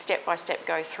out and step by step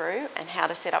go through and how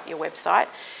to set up your website.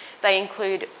 They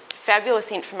include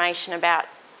fabulous information about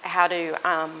how to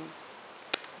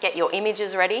get your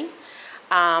images ready,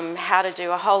 how to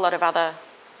do a whole lot of other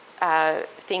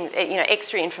things,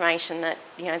 extra information that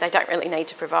they don't really need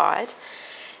to provide.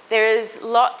 There is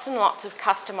lots and lots of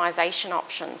customization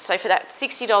options. So for that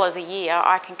 $60 a year,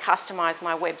 I can customize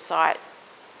my website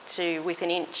to within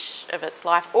an inch of its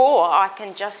life, or I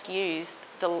can just use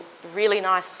the really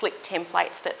nice slick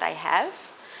templates that they have.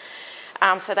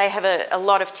 So they have a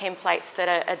lot of templates that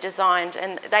are designed,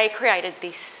 and they created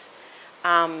this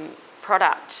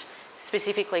product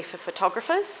specifically for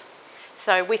photographers.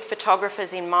 So with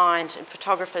photographers in mind, and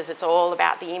photographers, it's all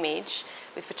about the image.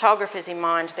 With photographers in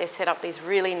mind, they've set up these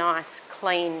really nice,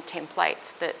 clean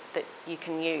templates that you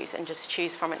can use and just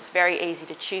choose from. It's very easy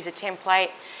to choose a template.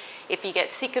 If you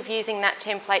get sick of using that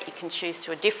template, you can choose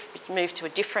to move to a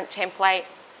different template.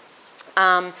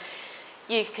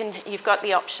 You've got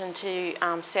the option to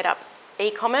set up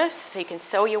e-commerce, so you can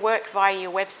sell your work via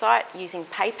your website using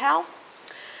PayPal.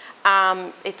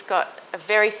 It's got a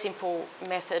very simple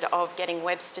method of getting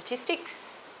web statistics,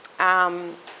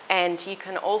 and you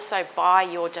can also buy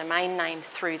your domain name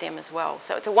through them as well.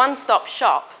 So it's a one-stop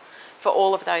shop for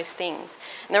all of those things.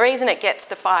 And the reason it gets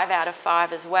the 5 out of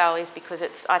 5 as well is because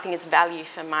I think it's value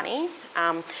for money.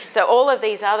 So all of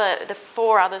these the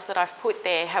 4 others that I've put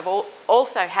there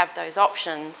also have those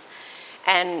options,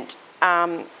 and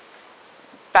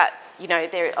but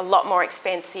they're a lot more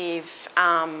expensive,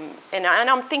 and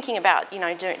I'm thinking about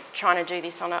trying to do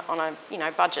this on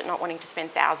a budget, not wanting to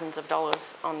spend thousands of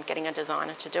dollars on getting a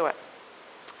designer to do it.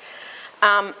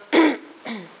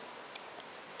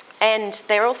 And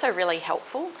they're also really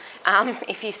helpful.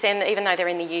 If you send, even though they're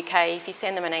in the UK, if you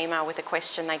send them an email with a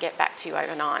question, they get back to you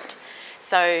overnight.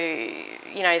 So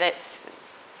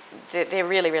they're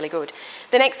really, really good.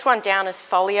 The next one down is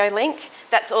Folio Link.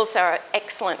 That's also an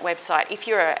excellent website. If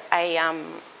you're an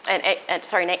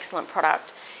excellent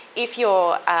product. If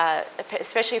you're,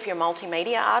 especially if you're a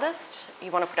multimedia artist, you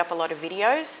want to put up a lot of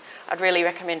videos, I'd really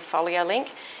recommend Folio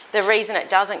Link. The reason it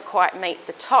doesn't quite meet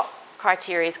the top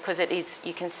criteria is because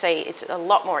you can see it's a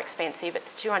lot more expensive.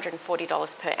 It's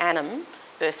 $240 per annum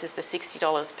versus the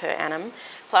 $60 per annum.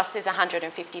 Plus there's a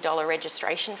 $150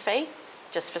 registration fee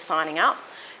just for signing up.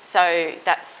 So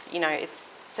that's,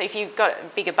 so if you've got a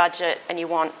bigger budget and you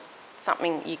want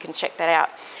something, you can check that out.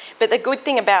 But the good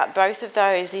thing about both of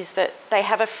those is that they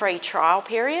have a free trial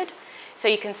period. So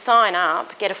you can sign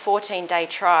up, get a 14-day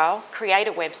trial, create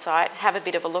a website, have a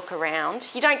bit of a look around.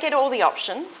 You don't get all the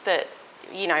options that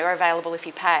are available if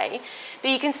you pay,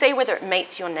 but you can see whether it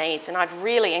meets your needs. And I'd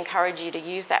really encourage you to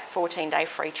use that 14-day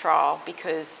free trial,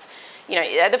 because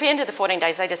at the end of the 14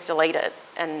 days, they just delete it,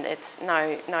 and it's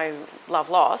no love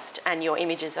lost, and your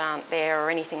images aren't there or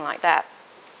anything like that.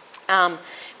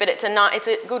 But it's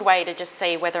a good way to just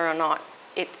see whether or not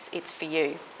it's for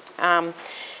you.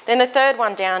 Then the third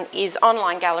one down is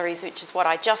online galleries, which is what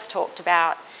I just talked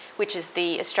about, which is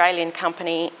the Australian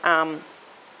company.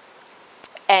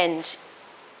 And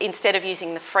instead of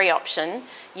using the free option,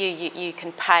 you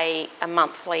can pay a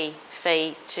monthly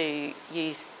fee to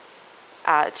use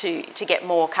to get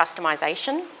more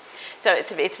customisation. So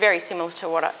it's very similar to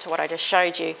what I just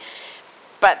showed you,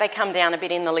 but they come down a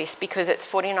bit in the list because it's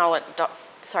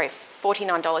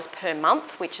 $49 per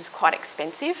month, which is quite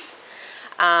expensive.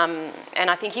 And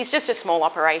I think he's just a small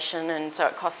operation, and so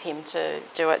it costs him to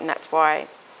do it, and that's why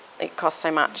it costs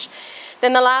so much.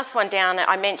 Then the last one down,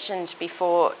 I mentioned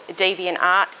before,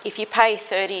 DeviantArt. If you pay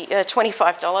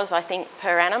 $25, I think,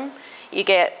 per annum, you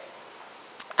get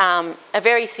a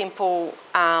very simple,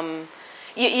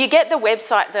 you get the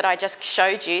website that I just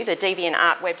showed you, the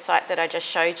DeviantArt website that I just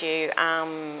showed you,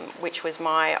 which was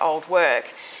my old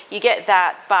work. You get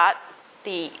that, but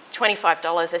the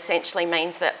 $25 essentially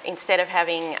means that instead of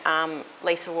having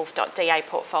lisawoolfe.da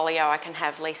portfolio, I can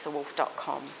have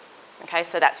lisawoolfe.com. Okay,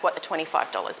 so that's what the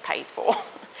 $25 pays for,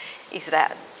 is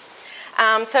that.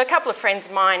 So a couple of friends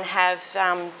of mine have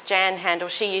Jan Handle.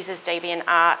 She uses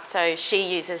DeviantArt, so she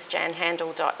uses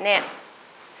janhandle.net.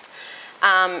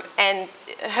 And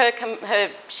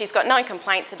she's got no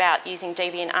complaints about using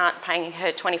DeviantArt, paying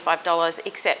her $25,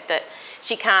 except that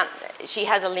she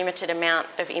has a limited amount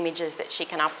of images that she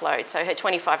can upload. So her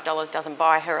 $25 doesn't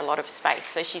buy her a lot of space,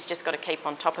 so she's just got to keep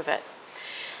on top of it.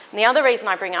 And the other reason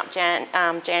I bring up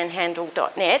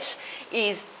janhandle.net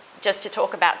is just to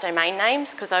talk about domain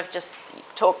names, because I've just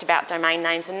talked about domain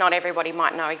names and not everybody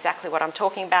might know exactly what I'm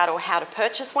talking about or how to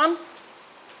purchase one.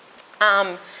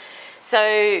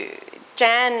 So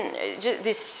Jan,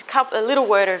 a little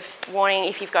word of warning: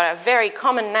 if you've got a very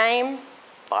common name,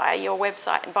 buy your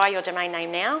website and buy your domain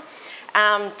name now.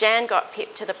 Jan got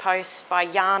pipped to the post by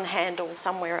Yarnhandle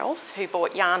somewhere else, who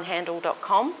bought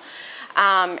yarnhandle.com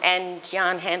and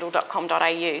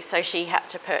yarnhandle.com.au, so she had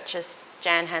to purchase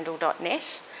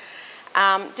janhandle.net.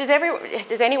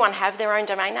 Does anyone have their own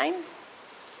domain name?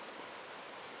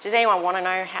 Does anyone want to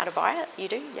know how to buy it? You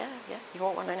do? Yeah. You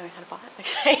all want to know how to buy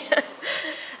it?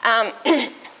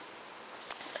 Okay.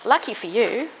 Lucky for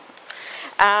you,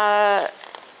 where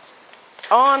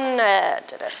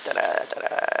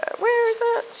is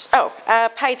it? Oh,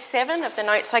 page 7 of the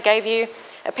notes I gave you,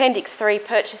 Appendix 3,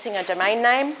 Purchasing a Domain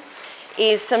Name,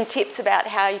 is some tips about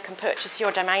how you can purchase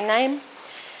your domain name.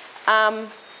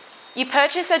 You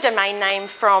purchase a domain name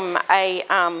from a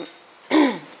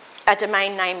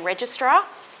domain name registrar,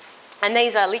 and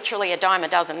these are literally a dime a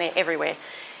dozen. They're everywhere.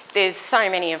 There's so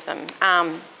many of them.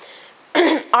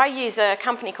 I use a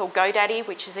company called GoDaddy,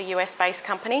 which is a US-based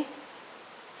company,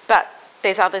 but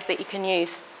there's others that you can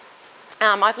use.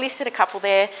 I've listed a couple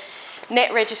there.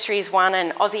 Net Registry is one,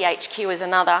 and Aussie HQ is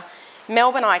another.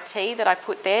 Melbourne IT that I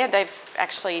put there, they're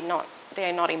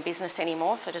not in business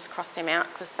anymore, so just cross them out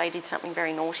because they did something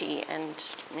very naughty, and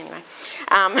anyway.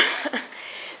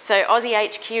 So Aussie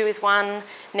HQ is one,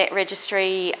 Net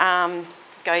Registry,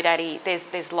 GoDaddy,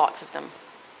 there's lots of them.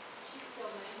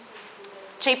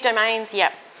 Cheap domains,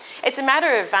 yep. It's a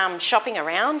matter of shopping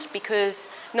around, because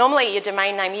normally your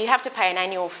domain name, you have to pay an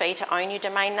annual fee to own your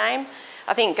domain name.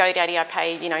 I think GoDaddy I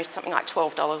pay, something like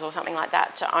 $12 or something like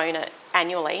that to own it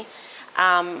annually.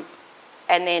 And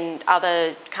then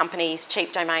other companies,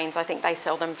 cheap domains, I think they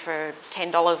sell them for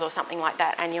 $10 or something like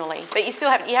that annually. But you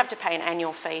have to pay an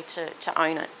annual fee to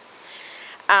own it.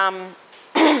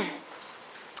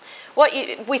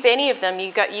 With any of them,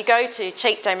 you go to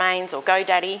Cheap Domains or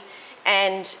GoDaddy,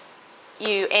 and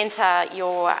you enter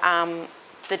your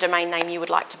the domain name you would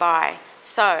like to buy.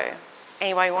 So,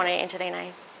 anybody want to enter their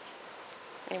name?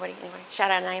 Anybody? Shout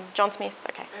out a name. John Smith.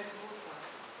 Okay.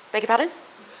 Beg your pardon?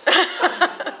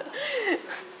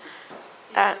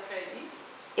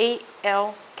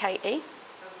 ELKE.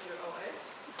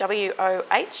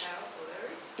 WOH.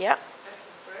 Yep.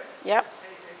 Yep.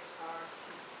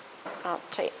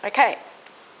 T. Okay.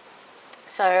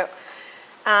 So,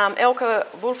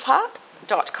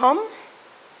 elkewolfhart.com.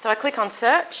 So I click on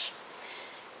search,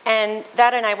 and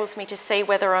that enables me to see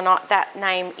whether or not that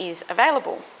name is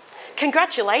available.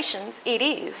 Congratulations, it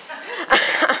is.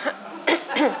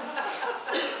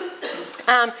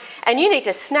 And you need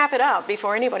to snap it up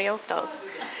before anybody else does.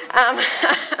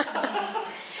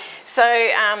 So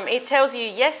it tells you,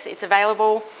 yes, it's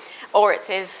available, or it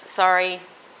says, sorry,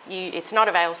 it's not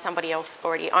available, somebody else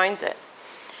already owns it.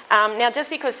 Now, just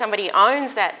because somebody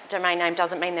owns that domain name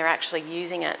doesn't mean they're actually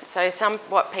using it. So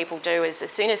what people do is,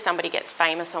 as soon as somebody gets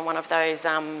famous on one of those,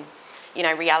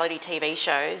 reality TV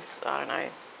shows,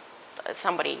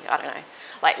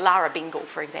 like Lara Bingle,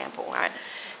 for example, right?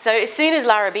 So as soon as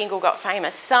Lara Bingle got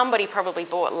famous, somebody probably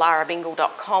bought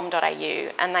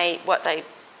larabingle.com.au, and they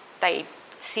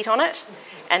sit on it,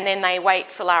 and then they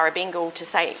wait for Lara Bingle to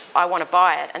say, I want to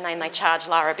buy it, and then they charge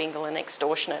Lara Bingle an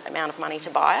extortionate amount of money to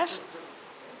buy it.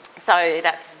 So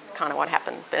that's kind of what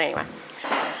happens, but anyway.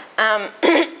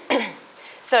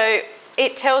 So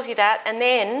it tells you that, and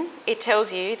then it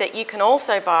tells you that you can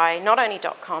also buy not only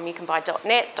 .com, you can buy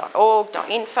 .net, .org,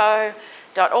 .info,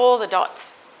 all the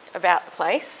dots about the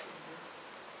place.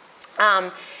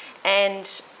 And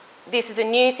this is a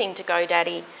new thing to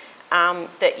GoDaddy,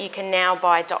 that you can now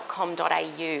buy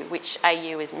 .com.au, which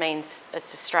AU means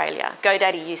it's Australia.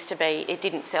 GoDaddy used to be, it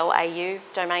didn't sell AU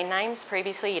domain names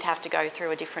previously, you'd have to go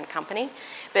through a different company,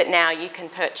 but now you can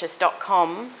purchase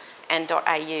 .com and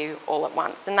 .au all at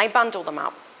once, and they bundle them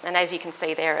up, and as you can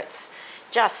see there, it's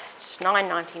just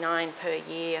 $9.99 per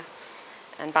year,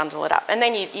 and bundle it up. And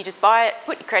then you just buy it,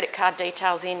 put your credit card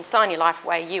details in, sign your life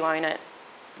away, you own it,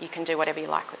 you can do whatever you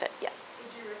like with it, yes.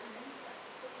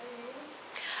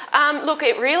 Look,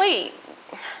 I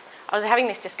was having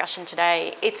this discussion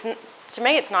today. To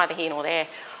me, it's neither here nor there.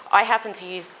 I happen to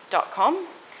use .com.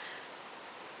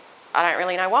 I don't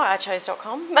really know why I chose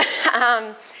 .com.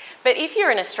 But if you're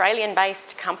an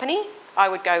Australian-based company, I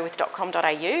would go with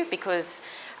 .com.au because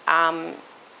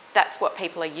that's what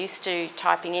people are used to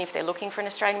typing in if they're looking for an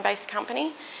Australian-based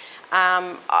company.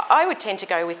 I would tend to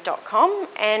go with .com,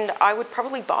 and I would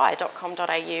probably buy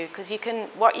 .com.au because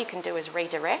what you can do is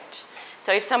redirect.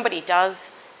 So if somebody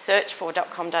does search for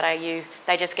 .com.au,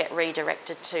 they just get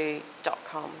redirected to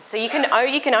 .com. So you can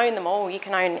own them all. You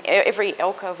can own every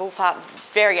Elka Woolfe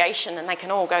variation, and they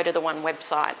can all go to the one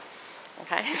website.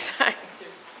 Okay,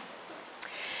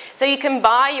 so you can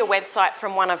buy your website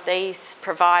from one of these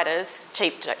providers,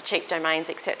 cheap domains,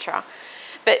 etc.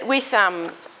 But with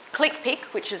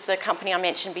ClickPick, which is the company I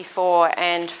mentioned before,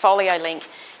 and FolioLink,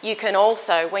 you can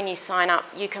also, when you sign up,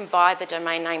 you can buy the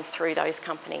domain name through those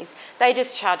companies. They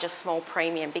just charge a small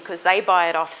premium because they buy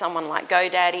it off someone like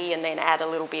GoDaddy and then add a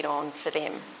little bit on for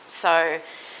them. So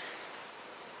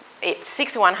it's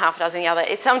 6 of one, half a dozen the other.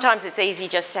 Sometimes it's easy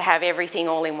just to have everything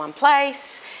all in one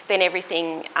place, then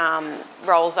everything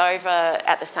rolls over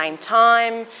at the same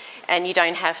time, and you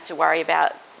don't have to worry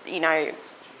about,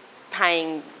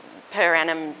 paying per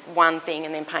annum one thing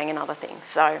and then paying another thing.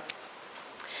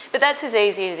 But that's as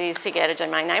easy as it is to get a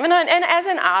domain name. And as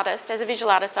an artist, as a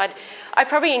visual artist, I'd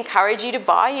probably encourage you to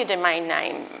buy your domain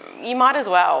name. You might as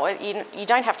well. You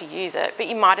don't have to use it, but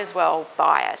you might as well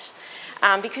buy it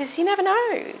because you never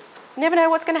know. You never know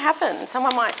what's going to happen.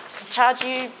 Someone might try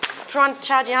and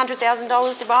charge you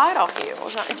 $100,000 to buy it off you, or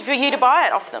for you to buy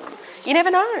it off them. You never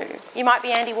know. You might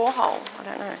be Andy Warhol. I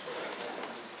don't know.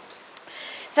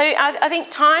 So I think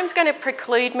time's going to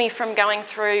preclude me from going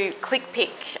through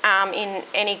ClickPick in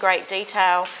any great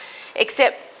detail,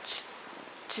 except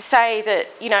to say that,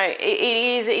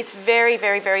 it's very,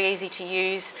 very, very easy to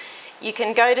use. You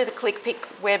can go to the ClickPick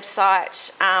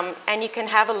website and you can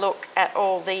have a look at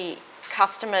all the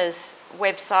customers'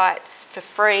 websites for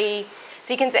free.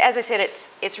 So you can, as I said,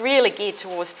 it's really geared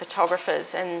towards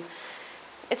photographers, and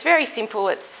it's very simple.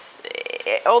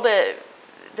 All the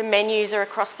menus are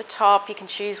across the top. You can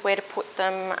choose where to put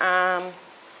them. I'm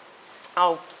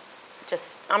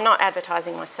not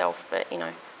advertising myself, but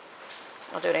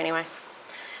I'll do it anyway.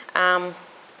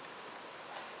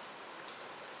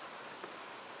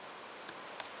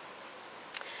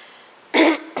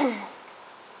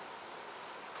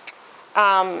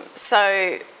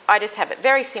 So I just have it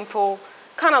very simple,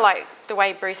 kind of like the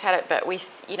way Bruce had it, but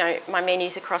with my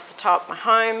menus across the top, my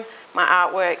home, my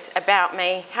artworks, about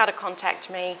me, how to contact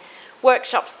me,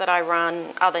 workshops that I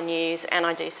run, other news, and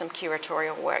I do some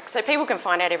curatorial work. So people can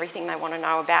find out everything they want to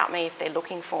know about me if they're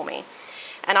looking for me.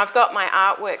 And I've got my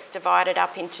artworks divided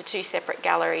up into 2 separate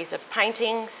galleries of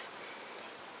paintings.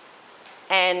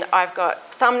 And I've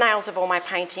got thumbnails of all my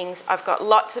paintings. I've got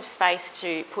lots of space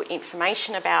to put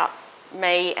information about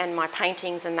me and my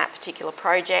paintings and that particular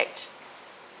project.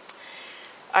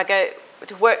 I go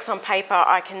to works on paper.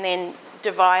 I can then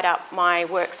divide up my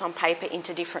works on paper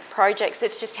into different projects.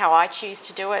 It's just how I choose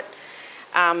to do it.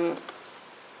 And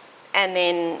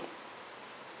then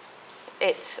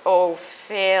it's all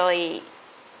fairly,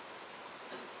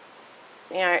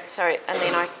 and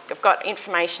then I've got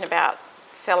information about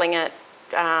selling it.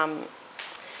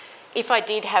 If I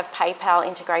did have PayPal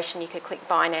integration, you could click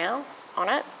Buy Now on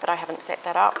it, but I haven't set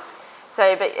that up.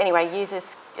 So, but anyway,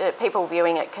 users, people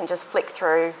viewing it can just flick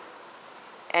through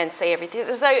and see everything.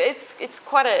 So it's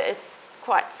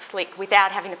quite slick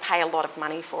without having to pay a lot of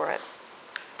money for it.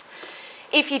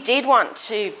 If you did want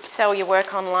to sell your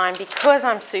work online, because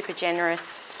I'm super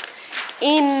generous,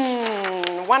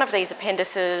 in one of these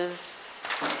appendices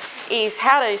is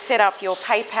how to set up your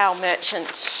PayPal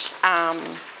merchant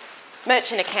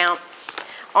account.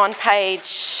 On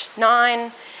page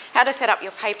 9, how to set up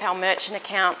your PayPal merchant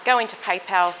account. Go into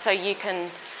PayPal so you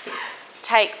can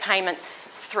take payments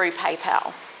through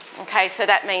PayPal. Okay, so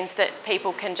that means that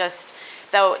people can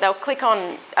they'll click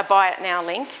on a Buy It Now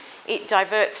link. It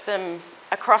diverts them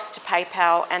across to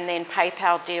PayPal, and then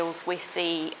PayPal deals with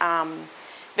the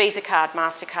Visa card,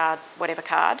 MasterCard, whatever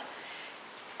card.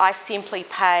 I simply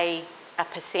pay a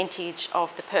percentage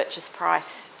of the purchase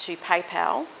price to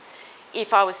PayPal.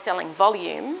 If I was selling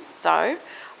volume, though,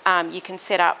 you can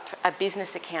set up a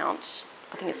business account.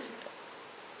 I think it's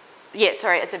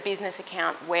a business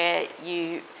account where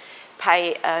you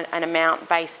pay an amount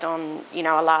based on,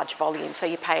 a large volume. So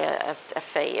you pay a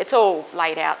fee. It's all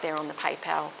laid out there on the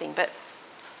PayPal thing. But,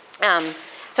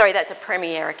 that's a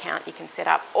Premier account you can set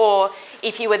up. Or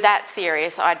if you were that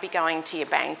serious, I'd be going to your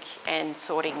bank and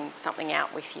sorting something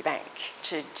out with your bank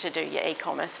to do your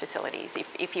e-commerce facilities.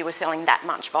 If you were selling that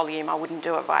much volume, I wouldn't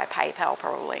do it via PayPal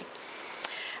probably.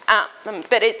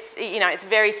 But it's, you know, it's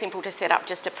very simple to set up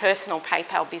just a personal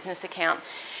PayPal business account.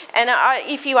 And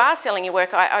if you are selling your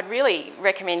work, I'd really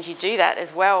recommend you do that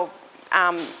as well,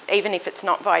 even if it's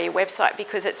not via your website,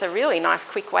 because it's a really nice,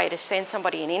 quick way to send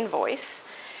somebody an invoice.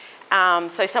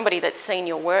 So somebody that's seen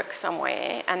your work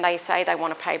somewhere and they say they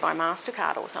want to pay by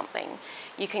MasterCard or something,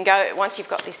 you can go, once you've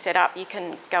got this set up, you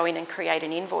can go in and create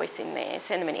an invoice in there,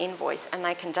 send them an invoice, and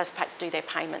they can just do their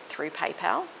payment through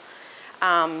PayPal.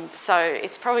 So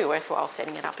it's probably worthwhile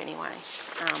setting it up anyway.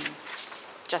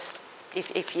 Just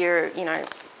if you're, you know,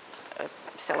 a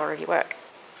seller of your work.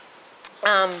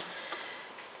 As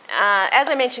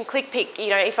I mentioned, ClickPick, you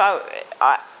know, if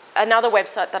another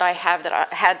website that I have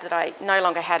that I no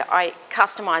longer had, I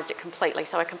customised it completely.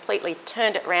 So I completely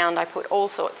turned it around. I put all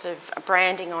sorts of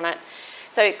branding on it.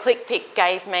 So ClickPick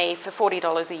gave me, for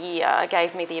 $40 a year,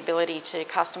 gave me the ability to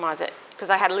customise it because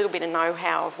I had a little bit of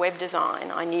know-how of web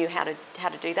design. I knew how to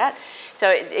do that. So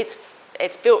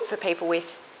it's built for people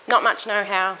with not much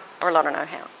know-how or a lot of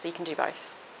know-how. So you can do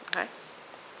both. Okay.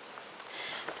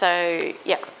 So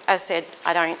yeah, as I said,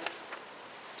 I don't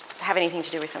have anything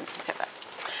to do with them except that.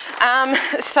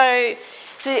 So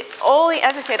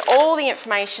as I said, all the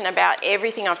information about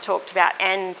everything I've talked about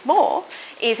and more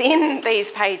is in these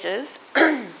pages.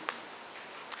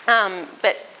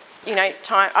 But, you know,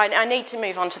 I need to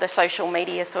move on to the social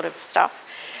media sort of stuff.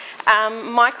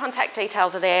 My contact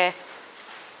details are there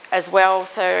as well,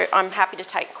 so I'm happy to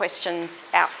take questions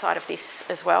outside of this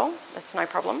as well. That's no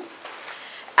problem.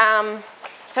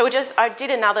 So I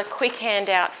did another quick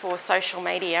handout for social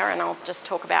media, and I'll just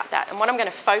talk about that. And what I'm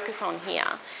going to focus on here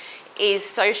is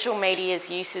social media's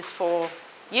uses for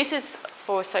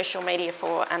social media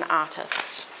for an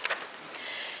artist.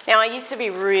 Now, I used to be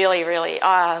really,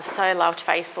 I so loved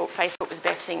Facebook. Facebook was the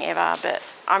best thing ever, but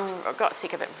I got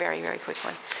sick of it very, very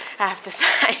quickly, I have to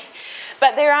say.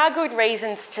 But there are good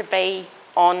reasons to be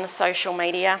on social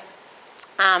media.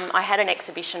 I had an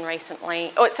exhibition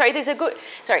recently.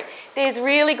 There's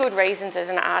really good reasons as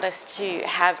an artist to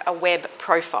have a web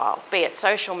profile, be it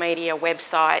social media,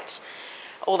 website,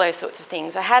 all those sorts of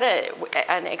things. I had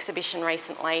an exhibition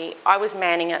recently. I was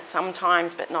manning it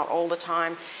sometimes, but not all the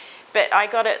time. But I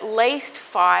got at least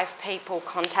 5 people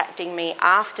contacting me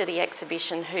after the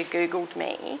exhibition who Googled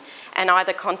me and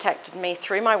either contacted me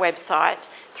through my website,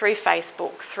 through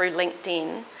Facebook, through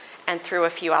LinkedIn, and through a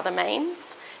few other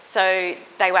means. So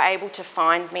they were able to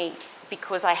find me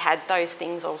because I had those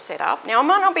things all set up. Now, I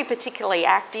might not be particularly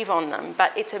active on them,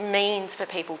 but it's a means for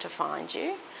people to find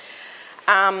you.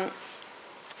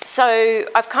 So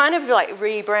I've kind of like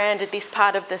rebranded this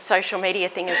part of the social media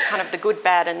thing as kind of the good,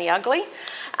 bad and the ugly.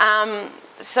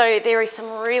 So there is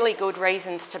some really good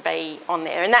reasons to be on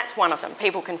there, and that's one of them.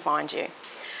 People can find you.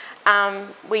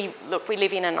 We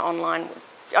live in an online...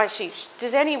 Actually,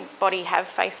 does anybody have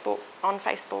Facebook, on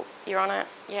Facebook? You're on it?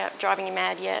 Yeah. Driving you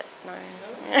mad yet? No.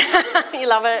 You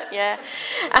love it? Yeah.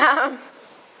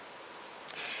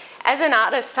 As an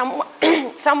artist,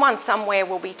 someone somewhere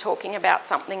will be talking about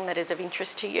something that is of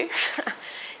interest to you.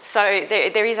 So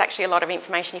there is actually a lot of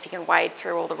information if you can wade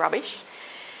through all the rubbish.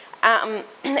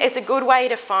 It's a good way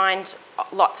to find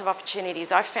lots of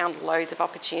opportunities. I've found loads of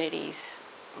opportunities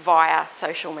via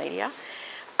social media.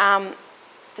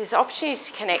 There's opportunities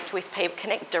to connect with people,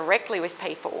 connect directly with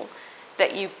people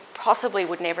that you possibly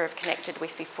would never have connected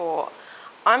with before.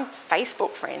 I'm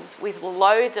Facebook friends with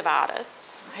loads of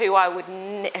artists who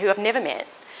I've never met,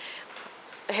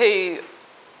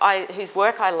 whose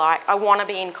work I like. I want to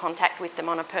be in contact with them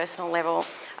on a personal level.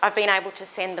 I've been able to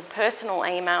send them personal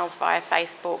emails via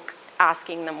Facebook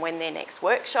asking them when their next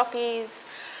workshop is,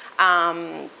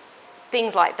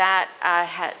 things like that.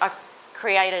 I've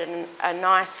created a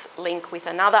nice link with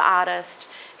another artist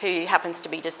who happens to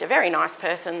be just a very nice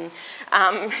person,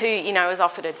 who, you know, has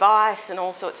offered advice and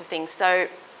all sorts of things. So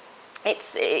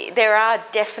there are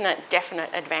definite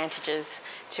advantages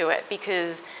to it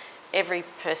because every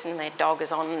person and their dog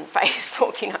is on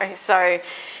Facebook, you know. So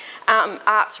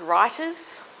arts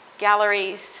writers,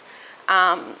 galleries,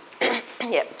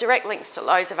 yeah, direct links to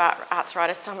loads of arts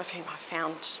writers, some of whom I've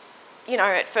found, you know,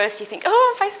 at first you think,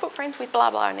 oh, I'm Facebook friends with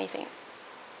blah, blah, and you think,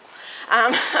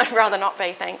 I'd rather not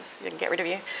be, thanks, you can get rid of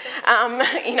you.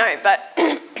 You know, but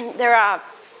there are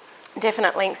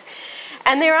definite links.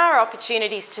 And there are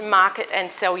opportunities to market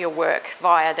and sell your work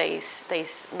via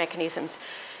these mechanisms.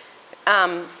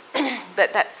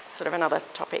 But that's sort of another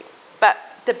topic. But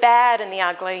the bad and the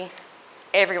ugly,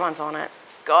 everyone's on it.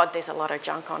 God, there's a lot of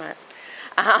junk on it.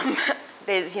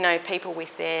 There's, you know, people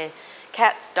with their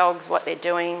cats, dogs, what they're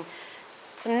doing.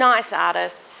 Some nice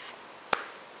artists,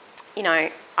 you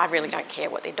know, I really don't care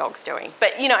what their dog's doing.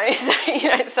 But,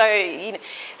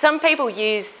 some people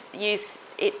use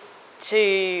it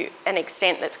to an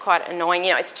extent that's quite annoying.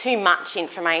 It's too much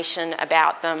information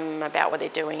about them, about what they're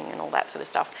doing and all that sort of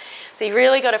stuff. So you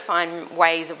really got to find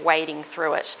ways of wading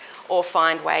through it, or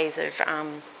find ways of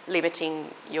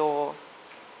limiting your,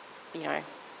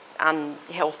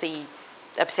 unhealthy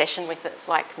obsession with it,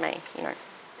 like me, So do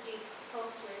you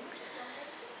post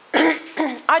your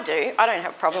images? I do. I don't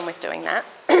have a problem with doing that.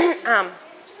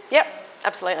 Yep,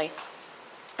 absolutely.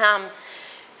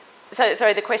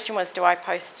 So the question was, do I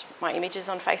post my images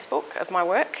on Facebook of my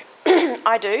work?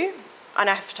 I do. I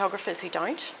know photographers who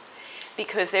don't,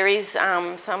 because there is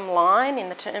some line in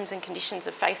the terms and conditions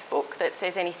of Facebook that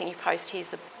says anything you post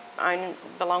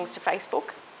belongs to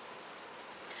Facebook.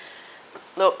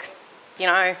 Look,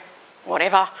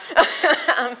 whatever.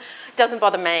 Doesn't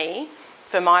bother me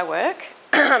for my work,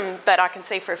 but I can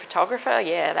see for a photographer,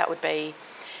 yeah, that would be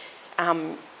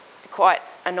quite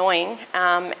annoying.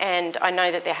 And I know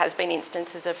that there has been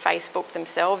instances of Facebook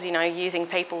themselves, using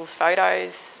people's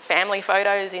photos, family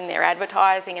photos in their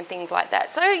advertising and things like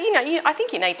that. So, I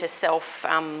think you need to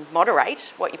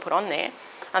self-moderate what you put on there.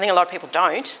 I think a lot of people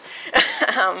don't.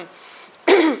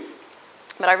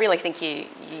 But I really think you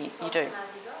do.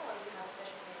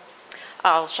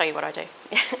 I'll show you what I do.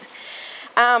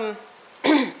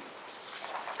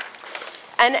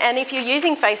 And if you're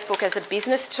using Facebook as a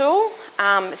business tool,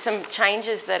 some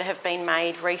changes that have been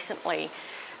made recently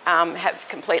have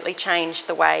completely changed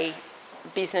the way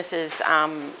businesses,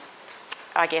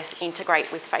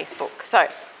 integrate with Facebook. So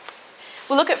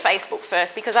we'll look at Facebook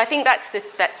first, because I think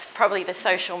that's probably the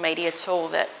social media tool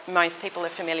that most people are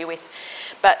familiar with.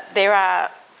 But there are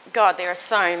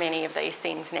so many of these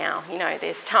things now.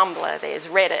 There's Tumblr, there's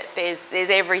Reddit, there's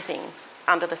everything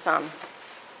under the sun.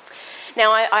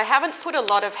 Now, I haven't put a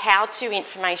lot of how-to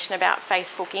information about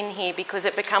Facebook in here, because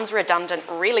it becomes redundant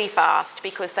really fast,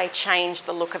 because they change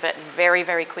the look of it very,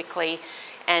 very quickly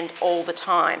and all the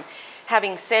time.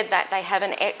 Having said that, they have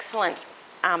an excellent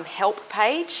help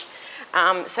page,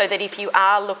 so that if you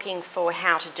are looking for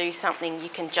how to do something, you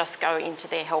can just go into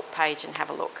their help page and have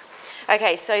a look.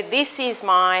 Okay, so this is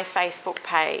my Facebook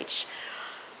page.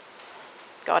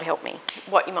 God help me,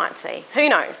 what you might see. Who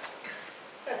knows?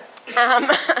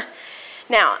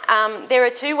 Now, there are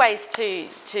two ways to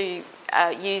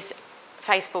use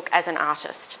Facebook as an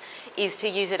artist, is to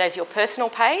use it as your personal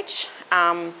page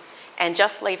and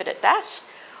just leave it at that,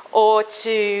 or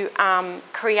to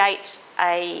create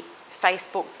a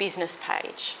Facebook business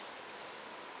page.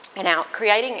 And now,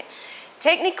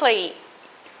 technically,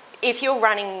 if you're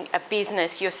running a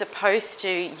business, you're supposed to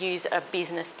use a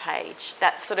business page.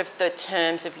 That's sort of the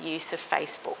terms of use of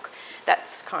Facebook.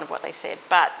 That's kind of what they said.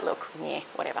 But look, yeah,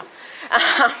 whatever.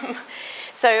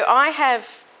 So I have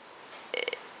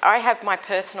my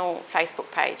personal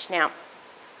Facebook page. Now,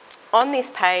 on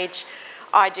this page,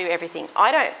 I do everything.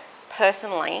 I don't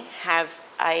personally have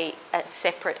a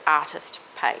separate artist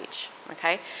page,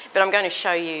 okay? But I'm going to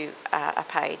show you a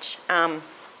page.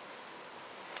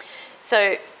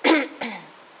 So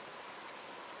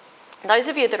those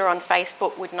of you that are on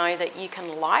Facebook would know that you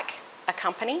can like a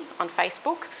company on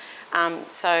Facebook.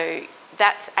 So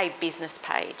that's a business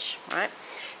page, right?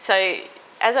 So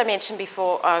as I mentioned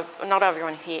before, not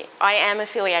everyone here, I am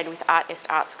affiliated with Artist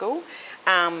Art School.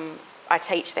 I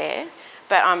teach there,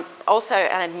 but I'm also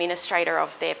an administrator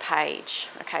of their page.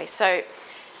 Okay, so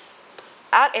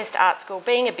Artist Art School,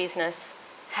 being a business,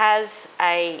 has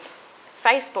a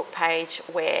Facebook page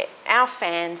where our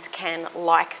fans can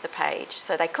like the page.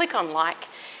 So they click on like,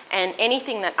 and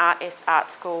anything that Artist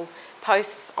Art School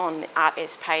posts on the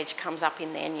Artist page comes up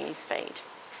in their news feed.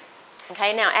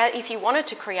 Okay, now if you wanted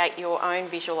to create your own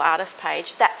visual artist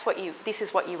page, this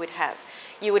is what you would have.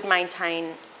 You would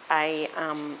maintain a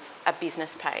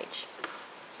business page. So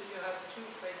you have two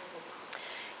Facebook?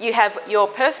 You have your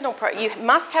personal, you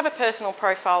must have a personal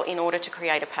profile in order to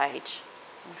create a page,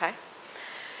 okay?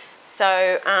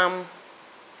 So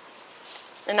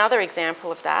another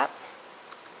example of that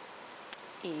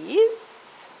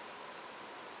is,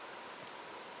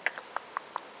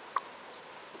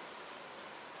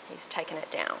 he's taken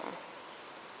it down.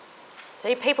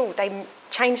 See, people, they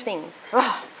change things.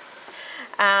 Oh,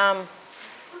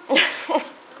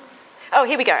 oh,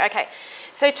 here we go, okay.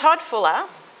 So Todd Fuller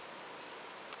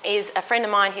is a friend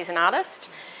of mine, he's an artist.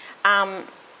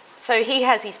 So he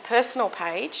has his personal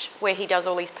page where he does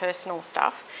all his personal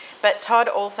stuff, but Todd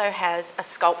also has a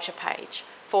sculpture page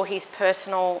for his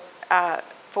personal,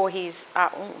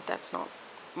 that's not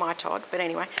my Todd, but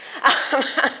anyway.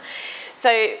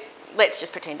 So let's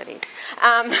just pretend it is.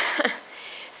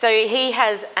 So he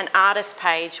has an artist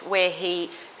page where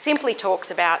he simply talks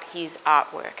about his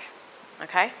artwork,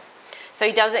 okay? So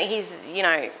he doesn't, he's, you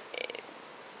know,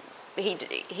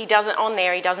 he doesn't, on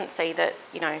there he doesn't see that,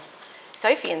 you know,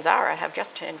 Sophie and Zara have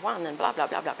just turned 1 and blah, blah,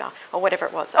 blah, blah, blah, or whatever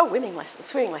it was. Oh, swimming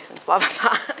lessons, blah, blah,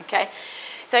 blah, okay?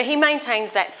 So he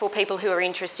maintains that for people who are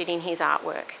interested in his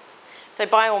artwork. So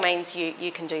by all means,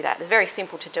 you can do that. It's very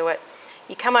simple to do it.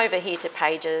 You come over here to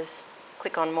Pages,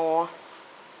 click on More,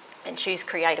 and choose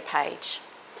Create a Page.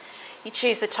 You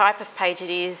choose the type of page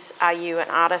it is. Are you an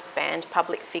artist, band,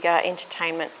 public figure,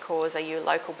 entertainment, cause? Are you a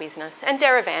local business? And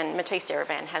Derivan, Matisse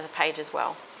Derivan has a page as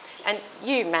well. And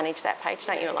you manage that page,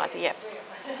 don't you, Eliza? Yeah.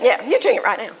 Yeah, you're doing it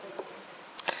right now.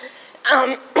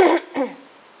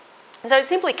 So it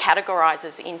simply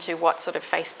categorises into what sort of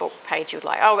Facebook page you'd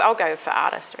like. I'll go for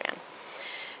artist around.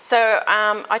 So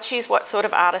I choose what sort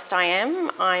of artist I am.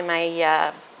 I'm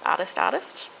a artist.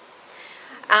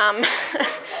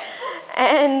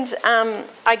 And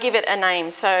I give it a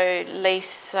name. So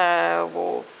Lisa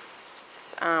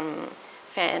Woolfe's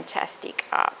fantastic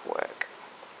artwork.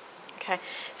 Okay,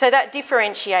 so that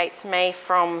differentiates me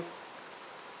from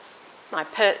my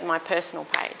personal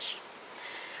page.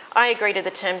 I agree to the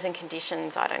terms and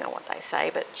conditions. I don't know what they say,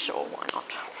 but sure, why not?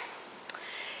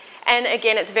 And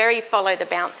again, it's very follow the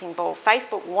bouncing ball.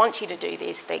 Facebook wants you to do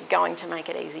this. They're going to make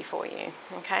it easy for you,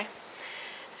 okay?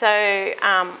 So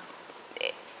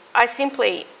I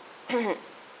simply,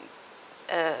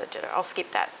 I'll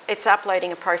skip that. It's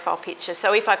uploading a profile picture.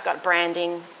 So if I've got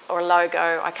branding or a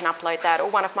logo, I can upload that, or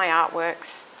one of my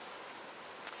artworks.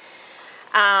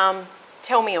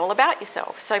 Tell me all about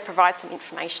yourself. So provide some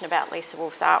information about Lisa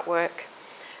Woolfe's artwork.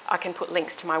 I can put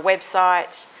links to my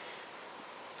website.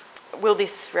 Will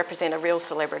this represent a real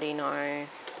celebrity? No.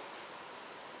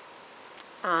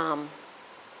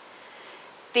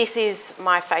 This is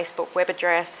my Facebook web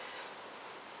address.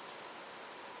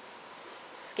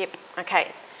 Skip. Okay.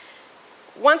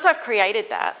 Once I've created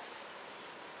that,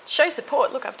 show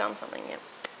support. Look, I've done something, yeah.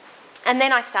 And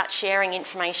then I start sharing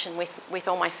information with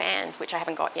all my fans, which I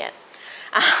haven't got yet.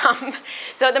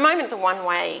 So at the moment, it's a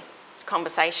one-way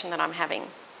conversation that I'm having.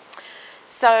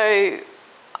 So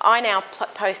I now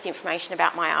post information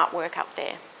about my artwork up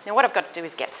there. Now what I've got to do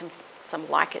is get some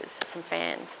likers, some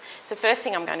fans. So first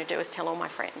thing I'm going to do is tell all my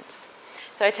friends.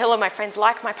 So I tell all my friends,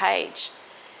 like my page.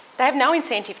 They have no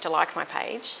incentive to like my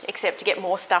page, except to get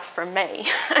more stuff from me.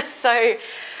 So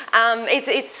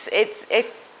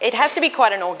it has to be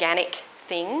quite an organic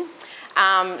thing.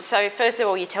 So first of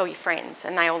all, you tell your friends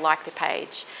and they all like the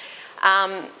page.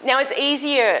 Now it's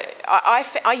easier,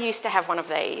 I used to have one of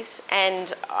these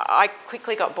and I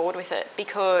quickly got bored with it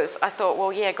because I thought,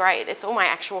 well, yeah, great, it's all my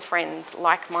actual friends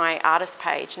like my artist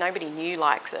page, nobody new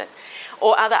likes it,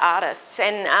 or other artists.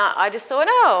 And I just thought,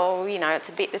 oh, you know,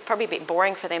 it's probably a bit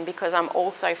boring for them because I'm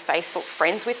also Facebook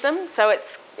friends with them. So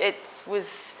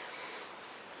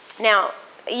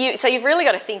so you've really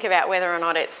got to think about whether or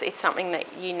not it's something that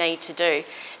you need to do.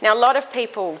 Now, a lot of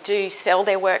people do sell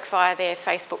their work via their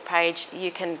Facebook page.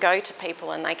 You can go to people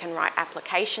and they can write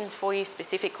applications for you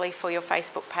specifically for your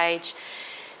Facebook page.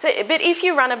 So, but if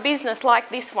you run a business like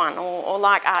this one or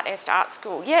like Artist Art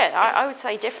School, yeah, I would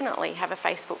say definitely have a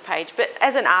Facebook page. But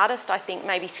as an artist, I think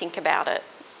maybe think about it.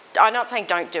 I'm not saying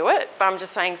don't do it, but I'm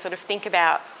just saying sort of think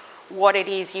about what it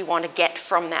is you want to get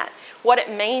from that. What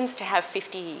it means to have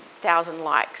 50,000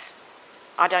 likes,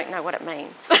 I don't know what it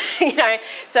means, you know.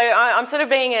 So I'm sort of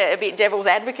being a bit devil's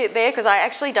advocate there because I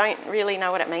actually don't really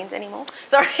know what it means anymore.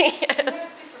 Sorry. Do you have different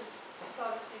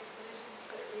privacy provisions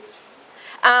for each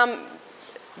one?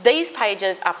 These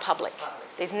pages are public.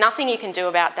 There's nothing you can do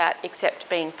about that except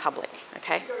being public,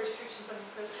 okay? Have you got restrictions on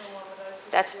your personal one with those?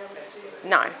 That's,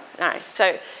 no.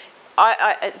 So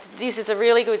this is a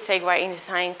really good segue into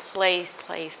saying, please,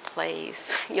 please,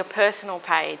 please, your personal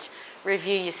page,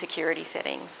 review your security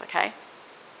settings, okay?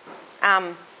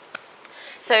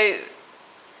 So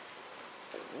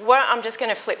I'm just going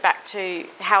to flip back to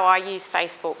how I use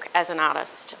Facebook as an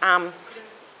artist. Yeah,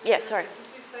 sorry. Did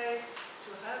you say to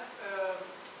have a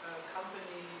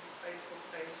company Facebook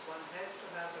page, one has to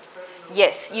have a personal...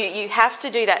 Yes, you have to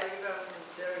do that.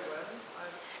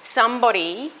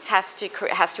 Somebody has to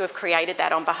have created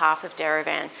that on behalf of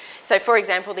Derivan. So, for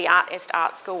example, the Artist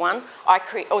Art School one,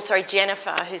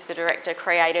 Jennifer, who's the director,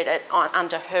 created it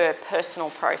under her personal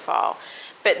profile.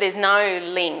 But there's no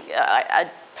link. A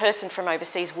person from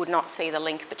overseas would not see the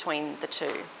link between the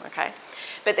two, okay?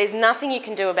 But there's nothing you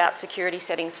can do about security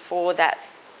settings for that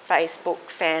Facebook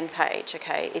fan page,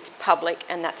 okay? It's public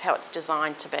and that's how it's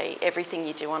designed to be. Everything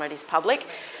you do on it is public.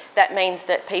 That means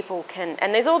that people can,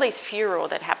 and there's all these furor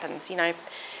that happens, you know,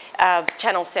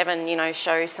 Channel 7, you know,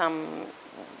 show some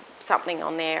something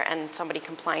on there and somebody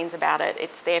complains about it,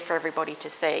 it's there for everybody to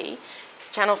see.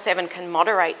 Channel 7 can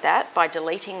moderate that by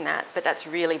deleting that, but that's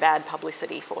really bad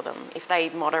publicity for them if they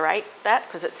moderate that,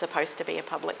 because it's supposed to be a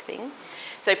public thing.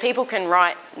 So people can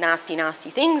write nasty, nasty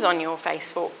things on your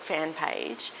Facebook fan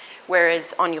page,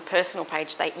 whereas on your personal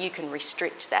page, you can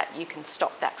restrict that. You can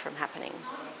stop that from happening.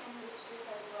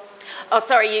 Oh,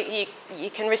 sorry, you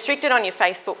can restrict it on your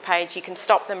Facebook page. You can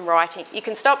stop them writing. You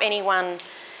can stop anyone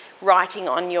writing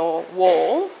on your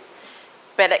wall,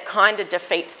 but it kind of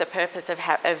defeats the purpose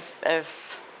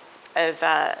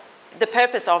the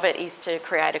purpose of it is to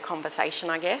create a conversation,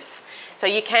 I guess. So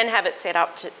you can have it set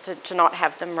up to not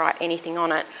have them write anything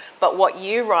on it, but what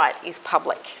you write is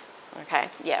public. Okay,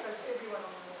 yeah.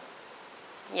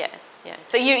 Yeah, yeah.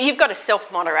 So you've got to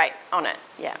self-moderate on it.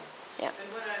 Yeah, yeah.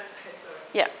 And when I say, sorry,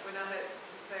 yeah. When I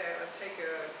say I take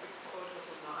a quick photo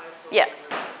from my iPhone, yeah.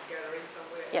 gathering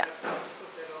somewhere, yeah. and I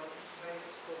put that on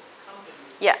Facebook company.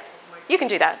 Yeah, you can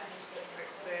do that.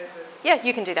 Yeah,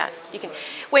 you can do that. You can.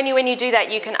 When you do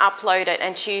that, you can upload it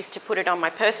and choose to put it on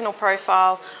my personal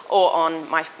profile or on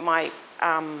my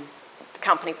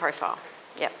company profile.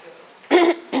 Yeah.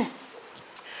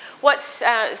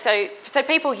 So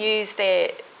people use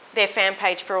their fan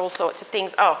page for all sorts of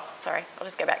things. Oh, sorry, I'll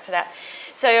just go back to that.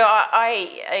 So I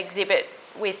exhibit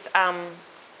with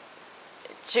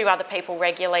 2 other people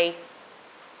regularly,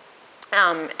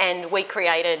 and we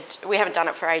haven't done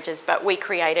it for ages, but we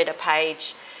created a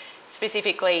page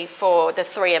specifically for the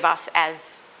 3 of us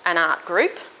as an art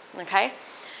group. Okay,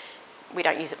 we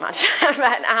don't use it much,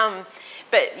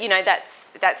 but you know,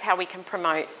 that's how we can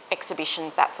promote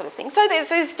exhibitions, that sort of thing. So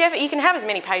you can have as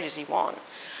many pages as you want,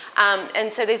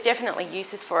 and so there's definitely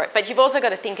uses for it. But you've also got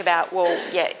to think about, well,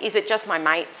 yeah, is it just my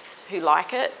mates who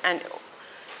like it? And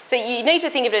so you need to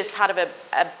think of it as part of a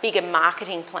bigger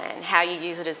marketing plan. How you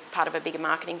use it as part of a bigger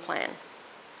marketing plan.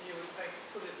 You would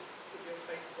put your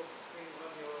Facebook thing on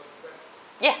your web.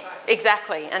 Yeah,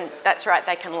 exactly, and that's right,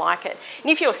 they can like it. And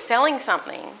if you're selling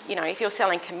something, you know, if you're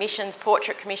selling commissions,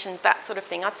 portrait commissions, that sort of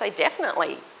thing, I'd say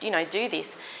definitely, you know, do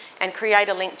this and create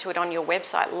a link to it on your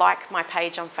website, like my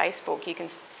page on Facebook. You can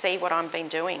see what I've been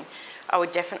doing. I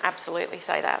would absolutely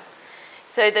say that.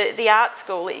 So the art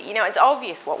school, you know, it's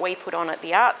obvious what we put on at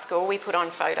the art school. We put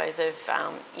on photos of,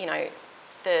 you know,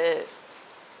 the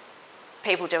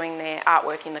people doing their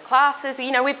artwork in the classes.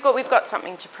 You know, we've got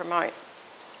something to promote.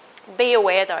 Be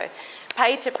aware though,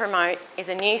 paid to promote is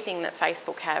a new thing that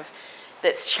Facebook have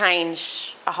that's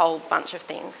changed a whole bunch of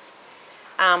things.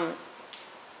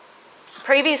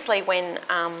 Previously when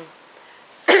I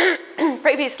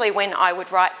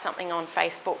would write something on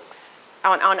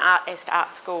on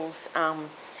Art School's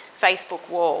Facebook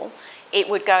wall, it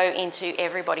would go into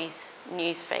everybody's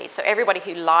news feed. So everybody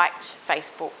who liked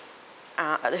Facebook,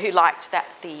 who liked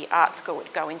the art school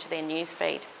would go into their news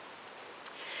feed.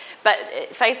 But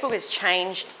Facebook has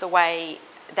changed the way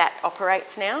that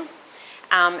operates now,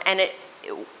 and it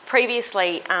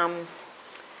previously, I'll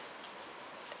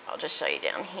just show you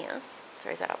down here.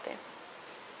 Sorry, is that up there?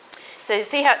 So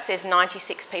see how it says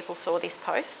 96 people saw this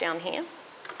post down here,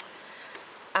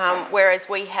 whereas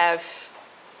we have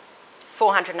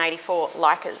 484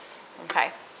 likers.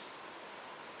 Okay.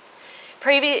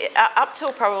 Up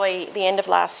till probably the end of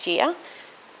last year,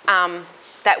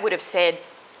 that would have said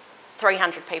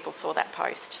 300 people saw that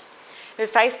post.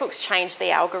 But Facebook's changed the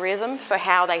algorithm for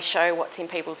how they show what's in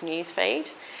people's news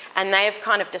feed, and they've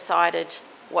kind of decided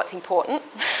what's important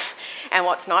and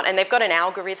what's not, and they've got an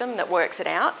algorithm that works it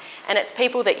out, and it's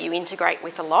people that you integrate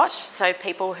with a lot. So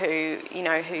people who, you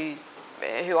know, who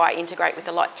I integrate with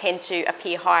a lot tend to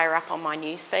appear higher up on my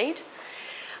news feed.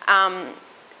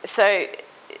 So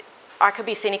I could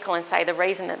be cynical and say the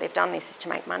reason that they've done this is to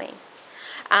make money.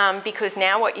 Because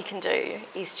now what you can do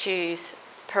is choose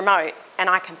promote, and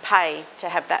I can pay to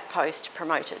have that post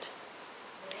promoted.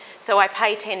 So I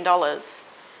pay $10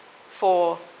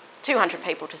 for 200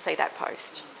 people to see that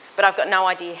post, but I've got no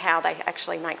idea how they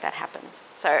actually make that happen.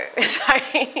 So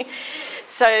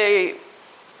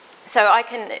I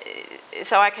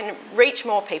can reach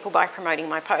more people by promoting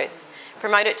my posts,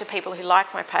 promote it to people who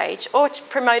like my page, or to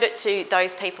promote it to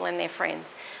those people and their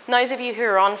friends. And those of you who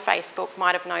are on Facebook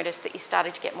might have noticed that you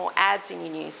started to get more ads in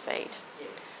your news feed. Yes.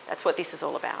 That's what this is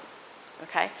all about.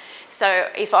 Okay? So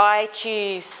if I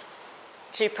choose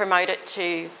to promote it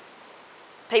to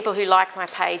people who like my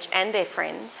page and their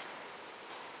friends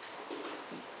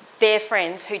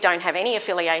who don't have any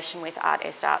affiliation with Art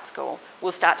School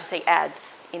will start to see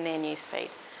ads in their news feed.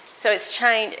 So it's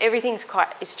changed,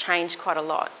 it's changed quite a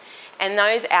lot. And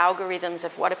those algorithms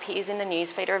of what appears in the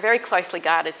newsfeed are a very closely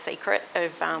guarded secret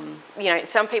of, you know,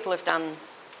 some people have done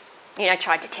you know,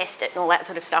 tried to test it and all that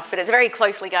sort of stuff, but it's a very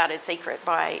closely guarded secret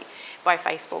by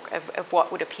Facebook of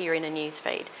what would appear in a news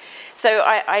feed. So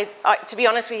to be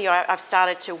honest with you, I've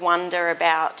started to wonder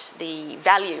about the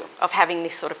value of having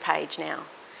this sort of page now,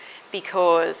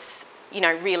 because, you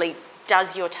know, really,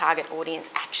 does your target audience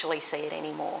actually see it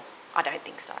anymore? I don't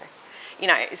think so. You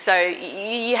know, so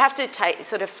you have to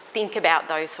sort of think about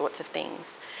those sorts of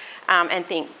things, and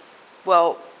think,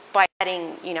 well, by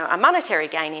adding, you know, a monetary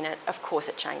gain in it, of course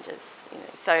it changes. You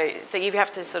know, so you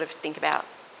have to sort of think about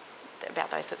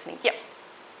those sorts of things. Yep.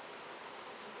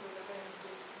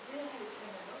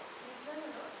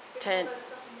 Turn.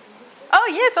 Oh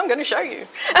yes, I'm going to show you.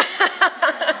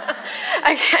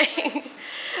 Okay.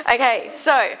 Okay.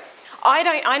 So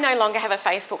I no longer have a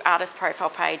Facebook artist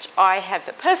profile page. I have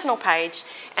a personal page,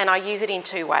 and I use it in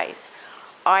two ways.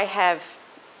 I have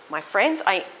my friends.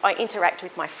 I interact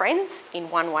with my friends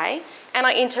in one way, and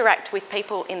I interact with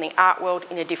people in the art world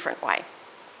in a different way.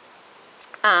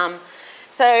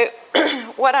 So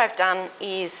what I've done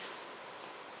is,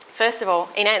 first of all,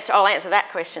 I'll answer that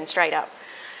question straight up.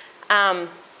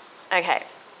 Okay.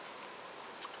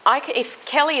 If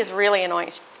Kelly is really annoying,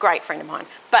 she's a great friend of mine,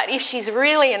 but if she's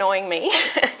really annoying me,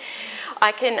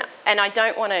 I can, and I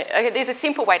don't want to, okay, there's a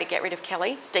simple way to get rid of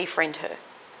Kelly: defriend her,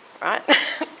 right?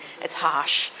 It's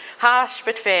harsh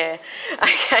but fair,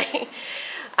 okay?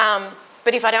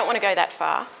 But if I don't want to go that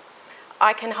far,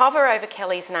 I can hover over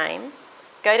Kelly's name,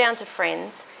 go down to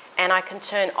friends, and I can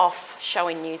turn off show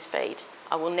in newsfeed.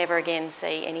 I will never again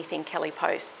see anything Kelly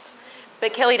posts.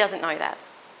 But Kelly doesn't know that,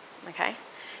 okay?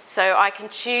 So I can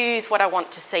choose what I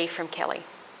want to see from Kelly.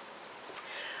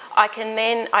 I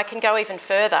can go even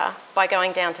further by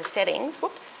going down to settings.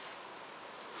 Whoops.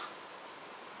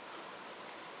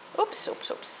 Oops.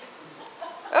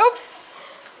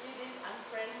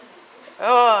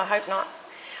 Oh, I hope not.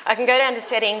 I can go down to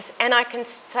settings and I can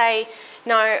say,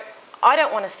 no, I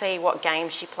don't want to see what game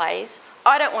she plays.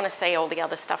 I don't want to see all the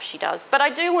other stuff she does, but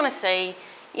I do want to see,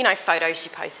 you know, photos she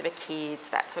posts of her kids,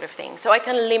 that sort of thing. So I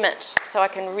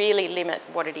can really limit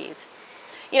what it is.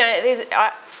 You know,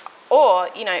 or,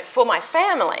 you know, for my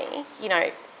family, you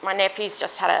know, my nephew's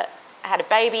just had a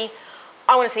baby.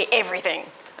 I want to see everything,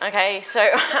 okay? So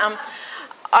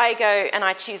I go and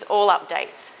I choose all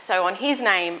updates. So on his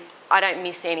name, I don't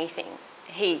miss anything.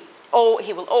 He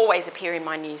will always appear in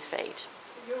my news feed.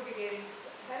 You'll be getting,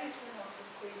 how do you turn off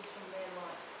the feeds from their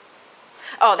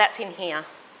likes? Oh, that's in here.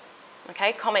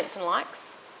 Okay, comments and likes.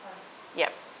 Oh.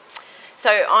 Yep.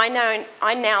 So I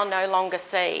now no longer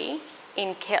see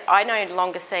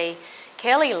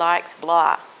Kelly likes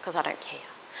blah, because I don't care.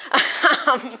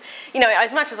 You know,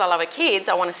 as much as I love her kids,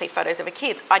 I want to see photos of her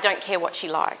kids. I don't care what she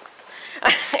likes.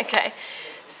 Okay,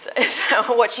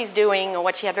 so what she's doing or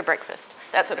what she had for breakfast,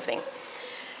 that sort of thing.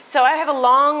 So I have a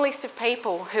long list of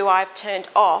people who I've turned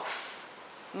off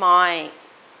I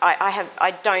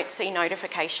don't see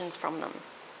notifications from them.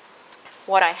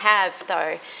 What I have,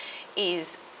 though,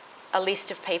 is a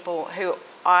list of people who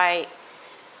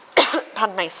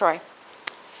pardon me, sorry.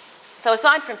 So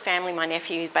aside from family, my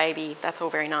nephew's baby, that's all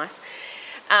very nice.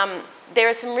 There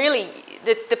are some really,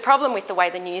 the problem with the way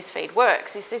the newsfeed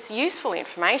works is there's useful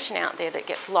information out there that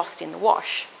gets lost in the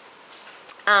wash.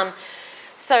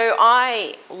 So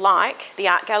I like the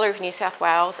Art Gallery of New South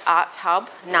Wales, Arts Hub,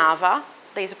 NAVA.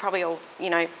 These are probably all, you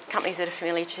know, companies that are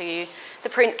familiar to you. The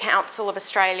Print Council of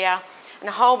Australia and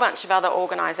a whole bunch of other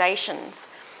organisations.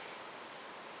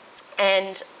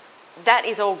 And that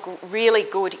is all really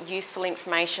good, useful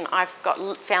information. I've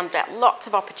found out lots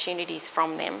of opportunities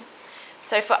from them.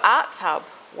 So for Arts Hub,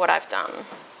 what I've done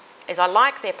is I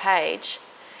like their page,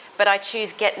 but I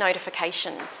choose Get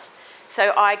Notifications.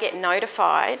 So I get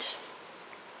notified,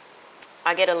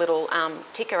 I get a little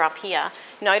ticker up here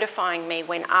notifying me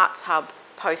when Arts Hub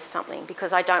posts something,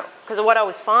 because what I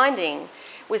was finding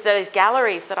was those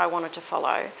galleries that I wanted to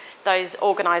follow, those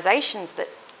organisations that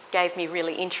gave me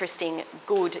really interesting,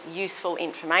 good, useful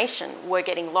information were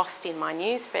getting lost in my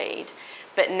news feed.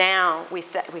 But now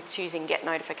with choosing Get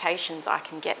Notifications, I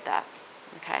can get that,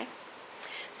 okay?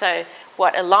 So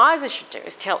what Eliza should do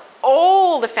is tell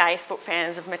all the Facebook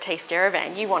fans of Matisse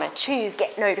Derivan, you want to choose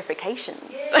Get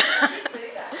Notifications. Yeah, you do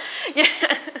that.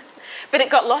 Yeah, but it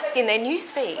got lost in their news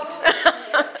feed.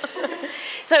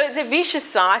 So it's a vicious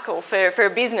cycle. For a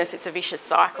business, it's a vicious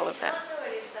cycle of that.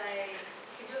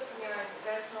 You can do it from your own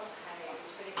personal page,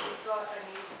 but if you've got a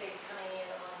news feed coming in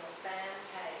on your fan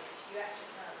page, you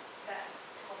actually can't, that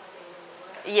probably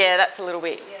wouldn't work. Yeah, that's a little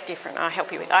bit different. I can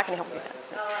help you with that.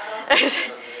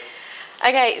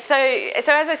 Okay, so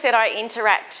as I said, I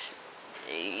interact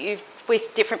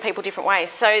with different people different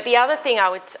ways. So the other thing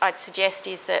I'd suggest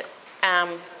is that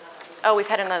Oh, we've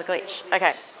had another glitch.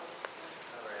 Okay.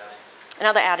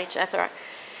 Another outage, that's all right.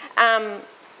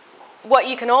 What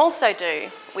you can also do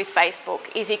with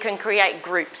Facebook is you can create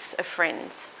groups of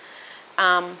friends.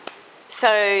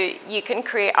 So you can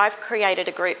I've created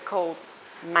a group called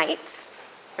Mates,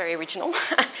 very original,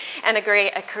 and a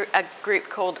group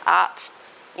called Art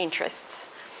Interests.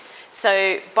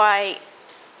 So by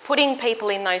putting people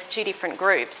in those two different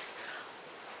groups,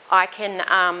 I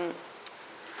can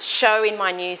show in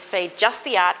my news feed just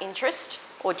the art interest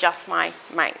or just my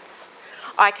mates.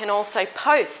 I can also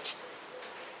post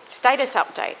status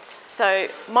updates. So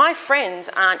my friends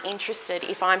aren't interested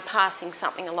if I'm passing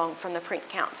something along from the Print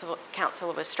Council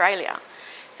of Australia.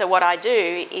 So what I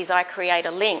do is I create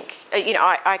a link,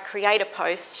 I create a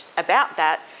post about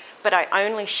that, but I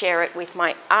only share it with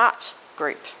my art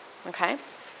group, okay?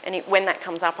 And when that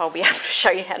comes up, I'll be able to show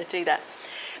you how to do that.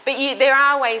 But there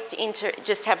are ways to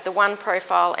just have the one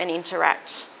profile and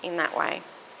interact in that way.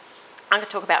 I'm going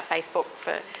to talk about Facebook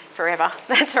for forever.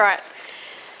 That's all right.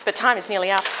 But time is nearly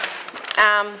up.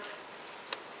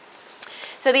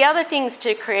 So the other things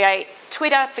to create,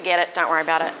 Twitter, forget it, don't worry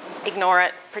about it. Ignore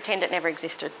it, pretend it never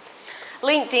existed.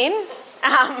 LinkedIn,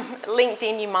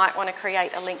 LinkedIn, you might want to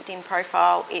create a LinkedIn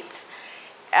profile. It's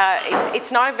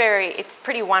it's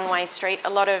pretty one-way street.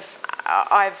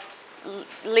 I've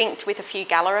linked with a few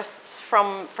gallerists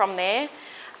from there.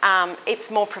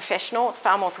 It's more professional, it's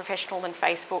far more professional than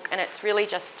Facebook, and it's really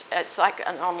it's like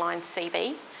an online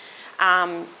CV,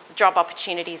 job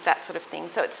opportunities, that sort of thing.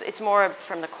 So it's more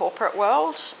from the corporate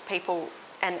world, people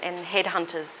and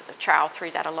headhunters trail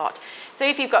through that a lot. So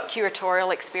if you've got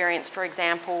curatorial experience, for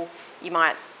example, you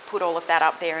might put all of that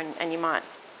up there and you might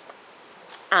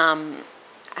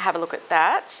have a look at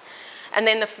that. And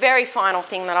then the very final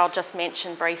thing that I'll just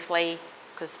mention briefly,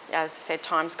 because as I said,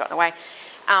 time's gotten away,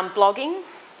 blogging.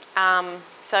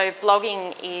 So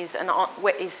blogging is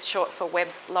short for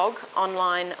weblog,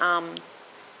 online,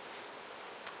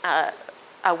 a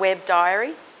web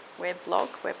diary,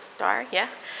 yeah.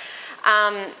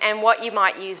 And what you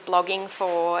might use blogging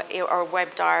for, or a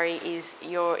web diary, is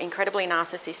you're incredibly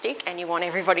narcissistic and you want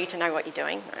everybody to know what you're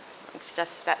doing.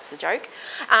 That's a joke.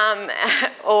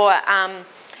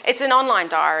 It's an online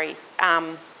diary.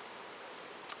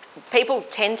 People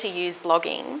tend to use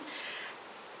blogging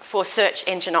for search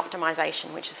engine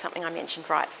optimization, which is something I mentioned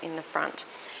right in the front.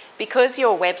 Because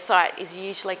your website is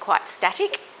usually quite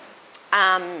static,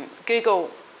 the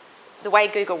way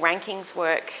Google rankings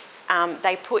work,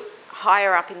 they put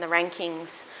higher up in the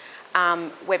rankings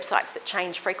websites that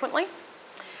change frequently.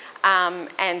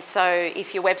 And so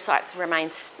if your website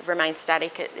remains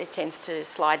static, it tends to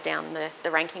slide down the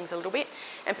rankings a little bit.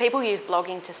 And people use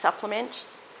blogging to supplement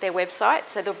their website.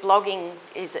 So the blogging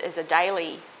is a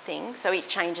daily thing, so it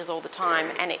changes all the time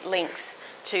and it links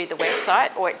to the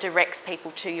website, or it directs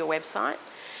people to your website.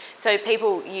 So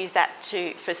people use that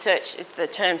for search, the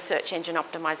term search engine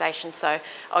optimization. So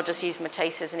I'll just use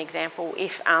Matisse as an example.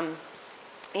 If,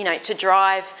 to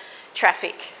drive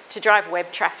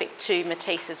web traffic to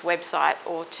Matisse's website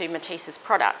or to Matisse's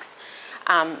products,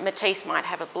 Matisse might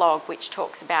have a blog which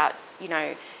talks about,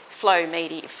 flow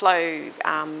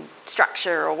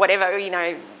structure or whatever,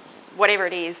 whatever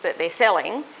it is that they're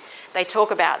selling. They talk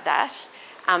about that.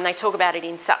 They talk about it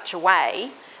in such a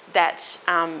way that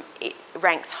it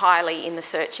ranks highly in the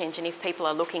search engine if people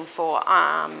are looking for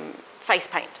face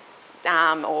paint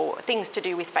or things to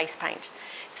do with face paint.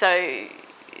 So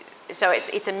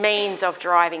it's a means of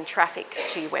driving traffic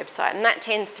to your website, and that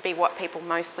tends to be what people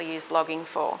mostly use blogging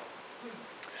for.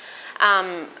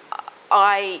 A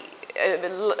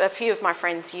few of my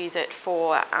friends use it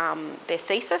for their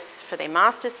thesis, for their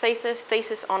master's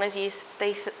thesis, honours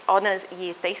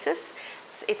year thesis.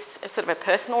 It's sort of a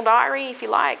personal diary, if you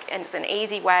like, and it's an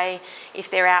easy way, if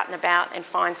they're out and about and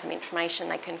find some information,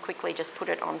 they can quickly just put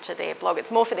it onto their blog.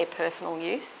 It's more for their personal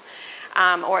use,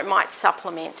 or it might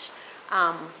supplement,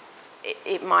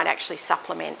 it might actually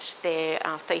supplement their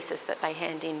thesis that they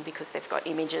hand in because they've got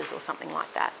images or something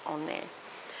like that on there.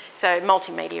 So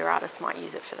multimedia artists might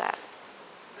use it for that.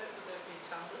 Would that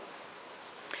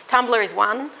be Tumblr? Tumblr is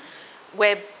one.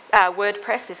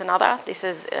 WordPress is another. This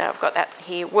is, I've got that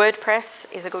here. WordPress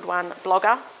is a good one.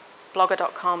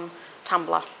 Blogger.com,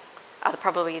 Tumblr are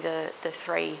probably the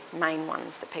three main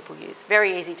ones that people use.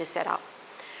 Very easy to set up.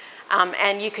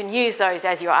 And you can use those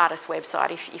as your artist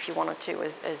website if you wanted to,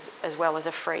 as well as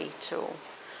a free tool.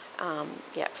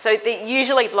 Yeah. So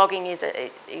usually blogging is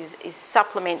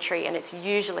supplementary, and it's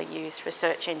usually used for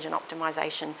search engine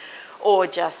optimization, or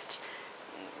just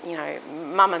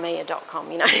mamamia.com.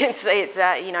 It's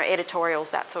editorials,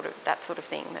 that sort of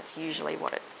thing. That's usually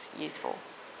what it's used for.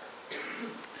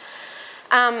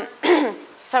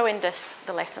 So endeth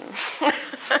the lesson.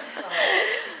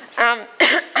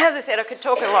 As I said, I could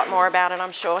talk a lot more about it,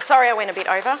 I'm sure. Sorry I went a bit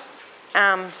over.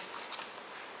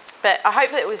 But I hope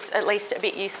that it was at least a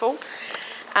bit useful.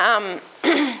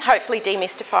 Hopefully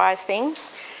demystifies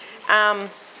things. Happy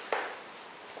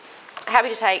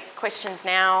to take questions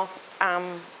now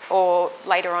or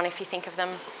later on if you think of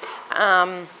them.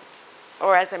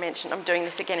 Or as I mentioned, I'm doing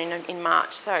this again in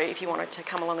March, so if you wanted to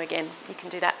come along again, you can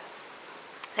do that.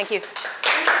 Thank you.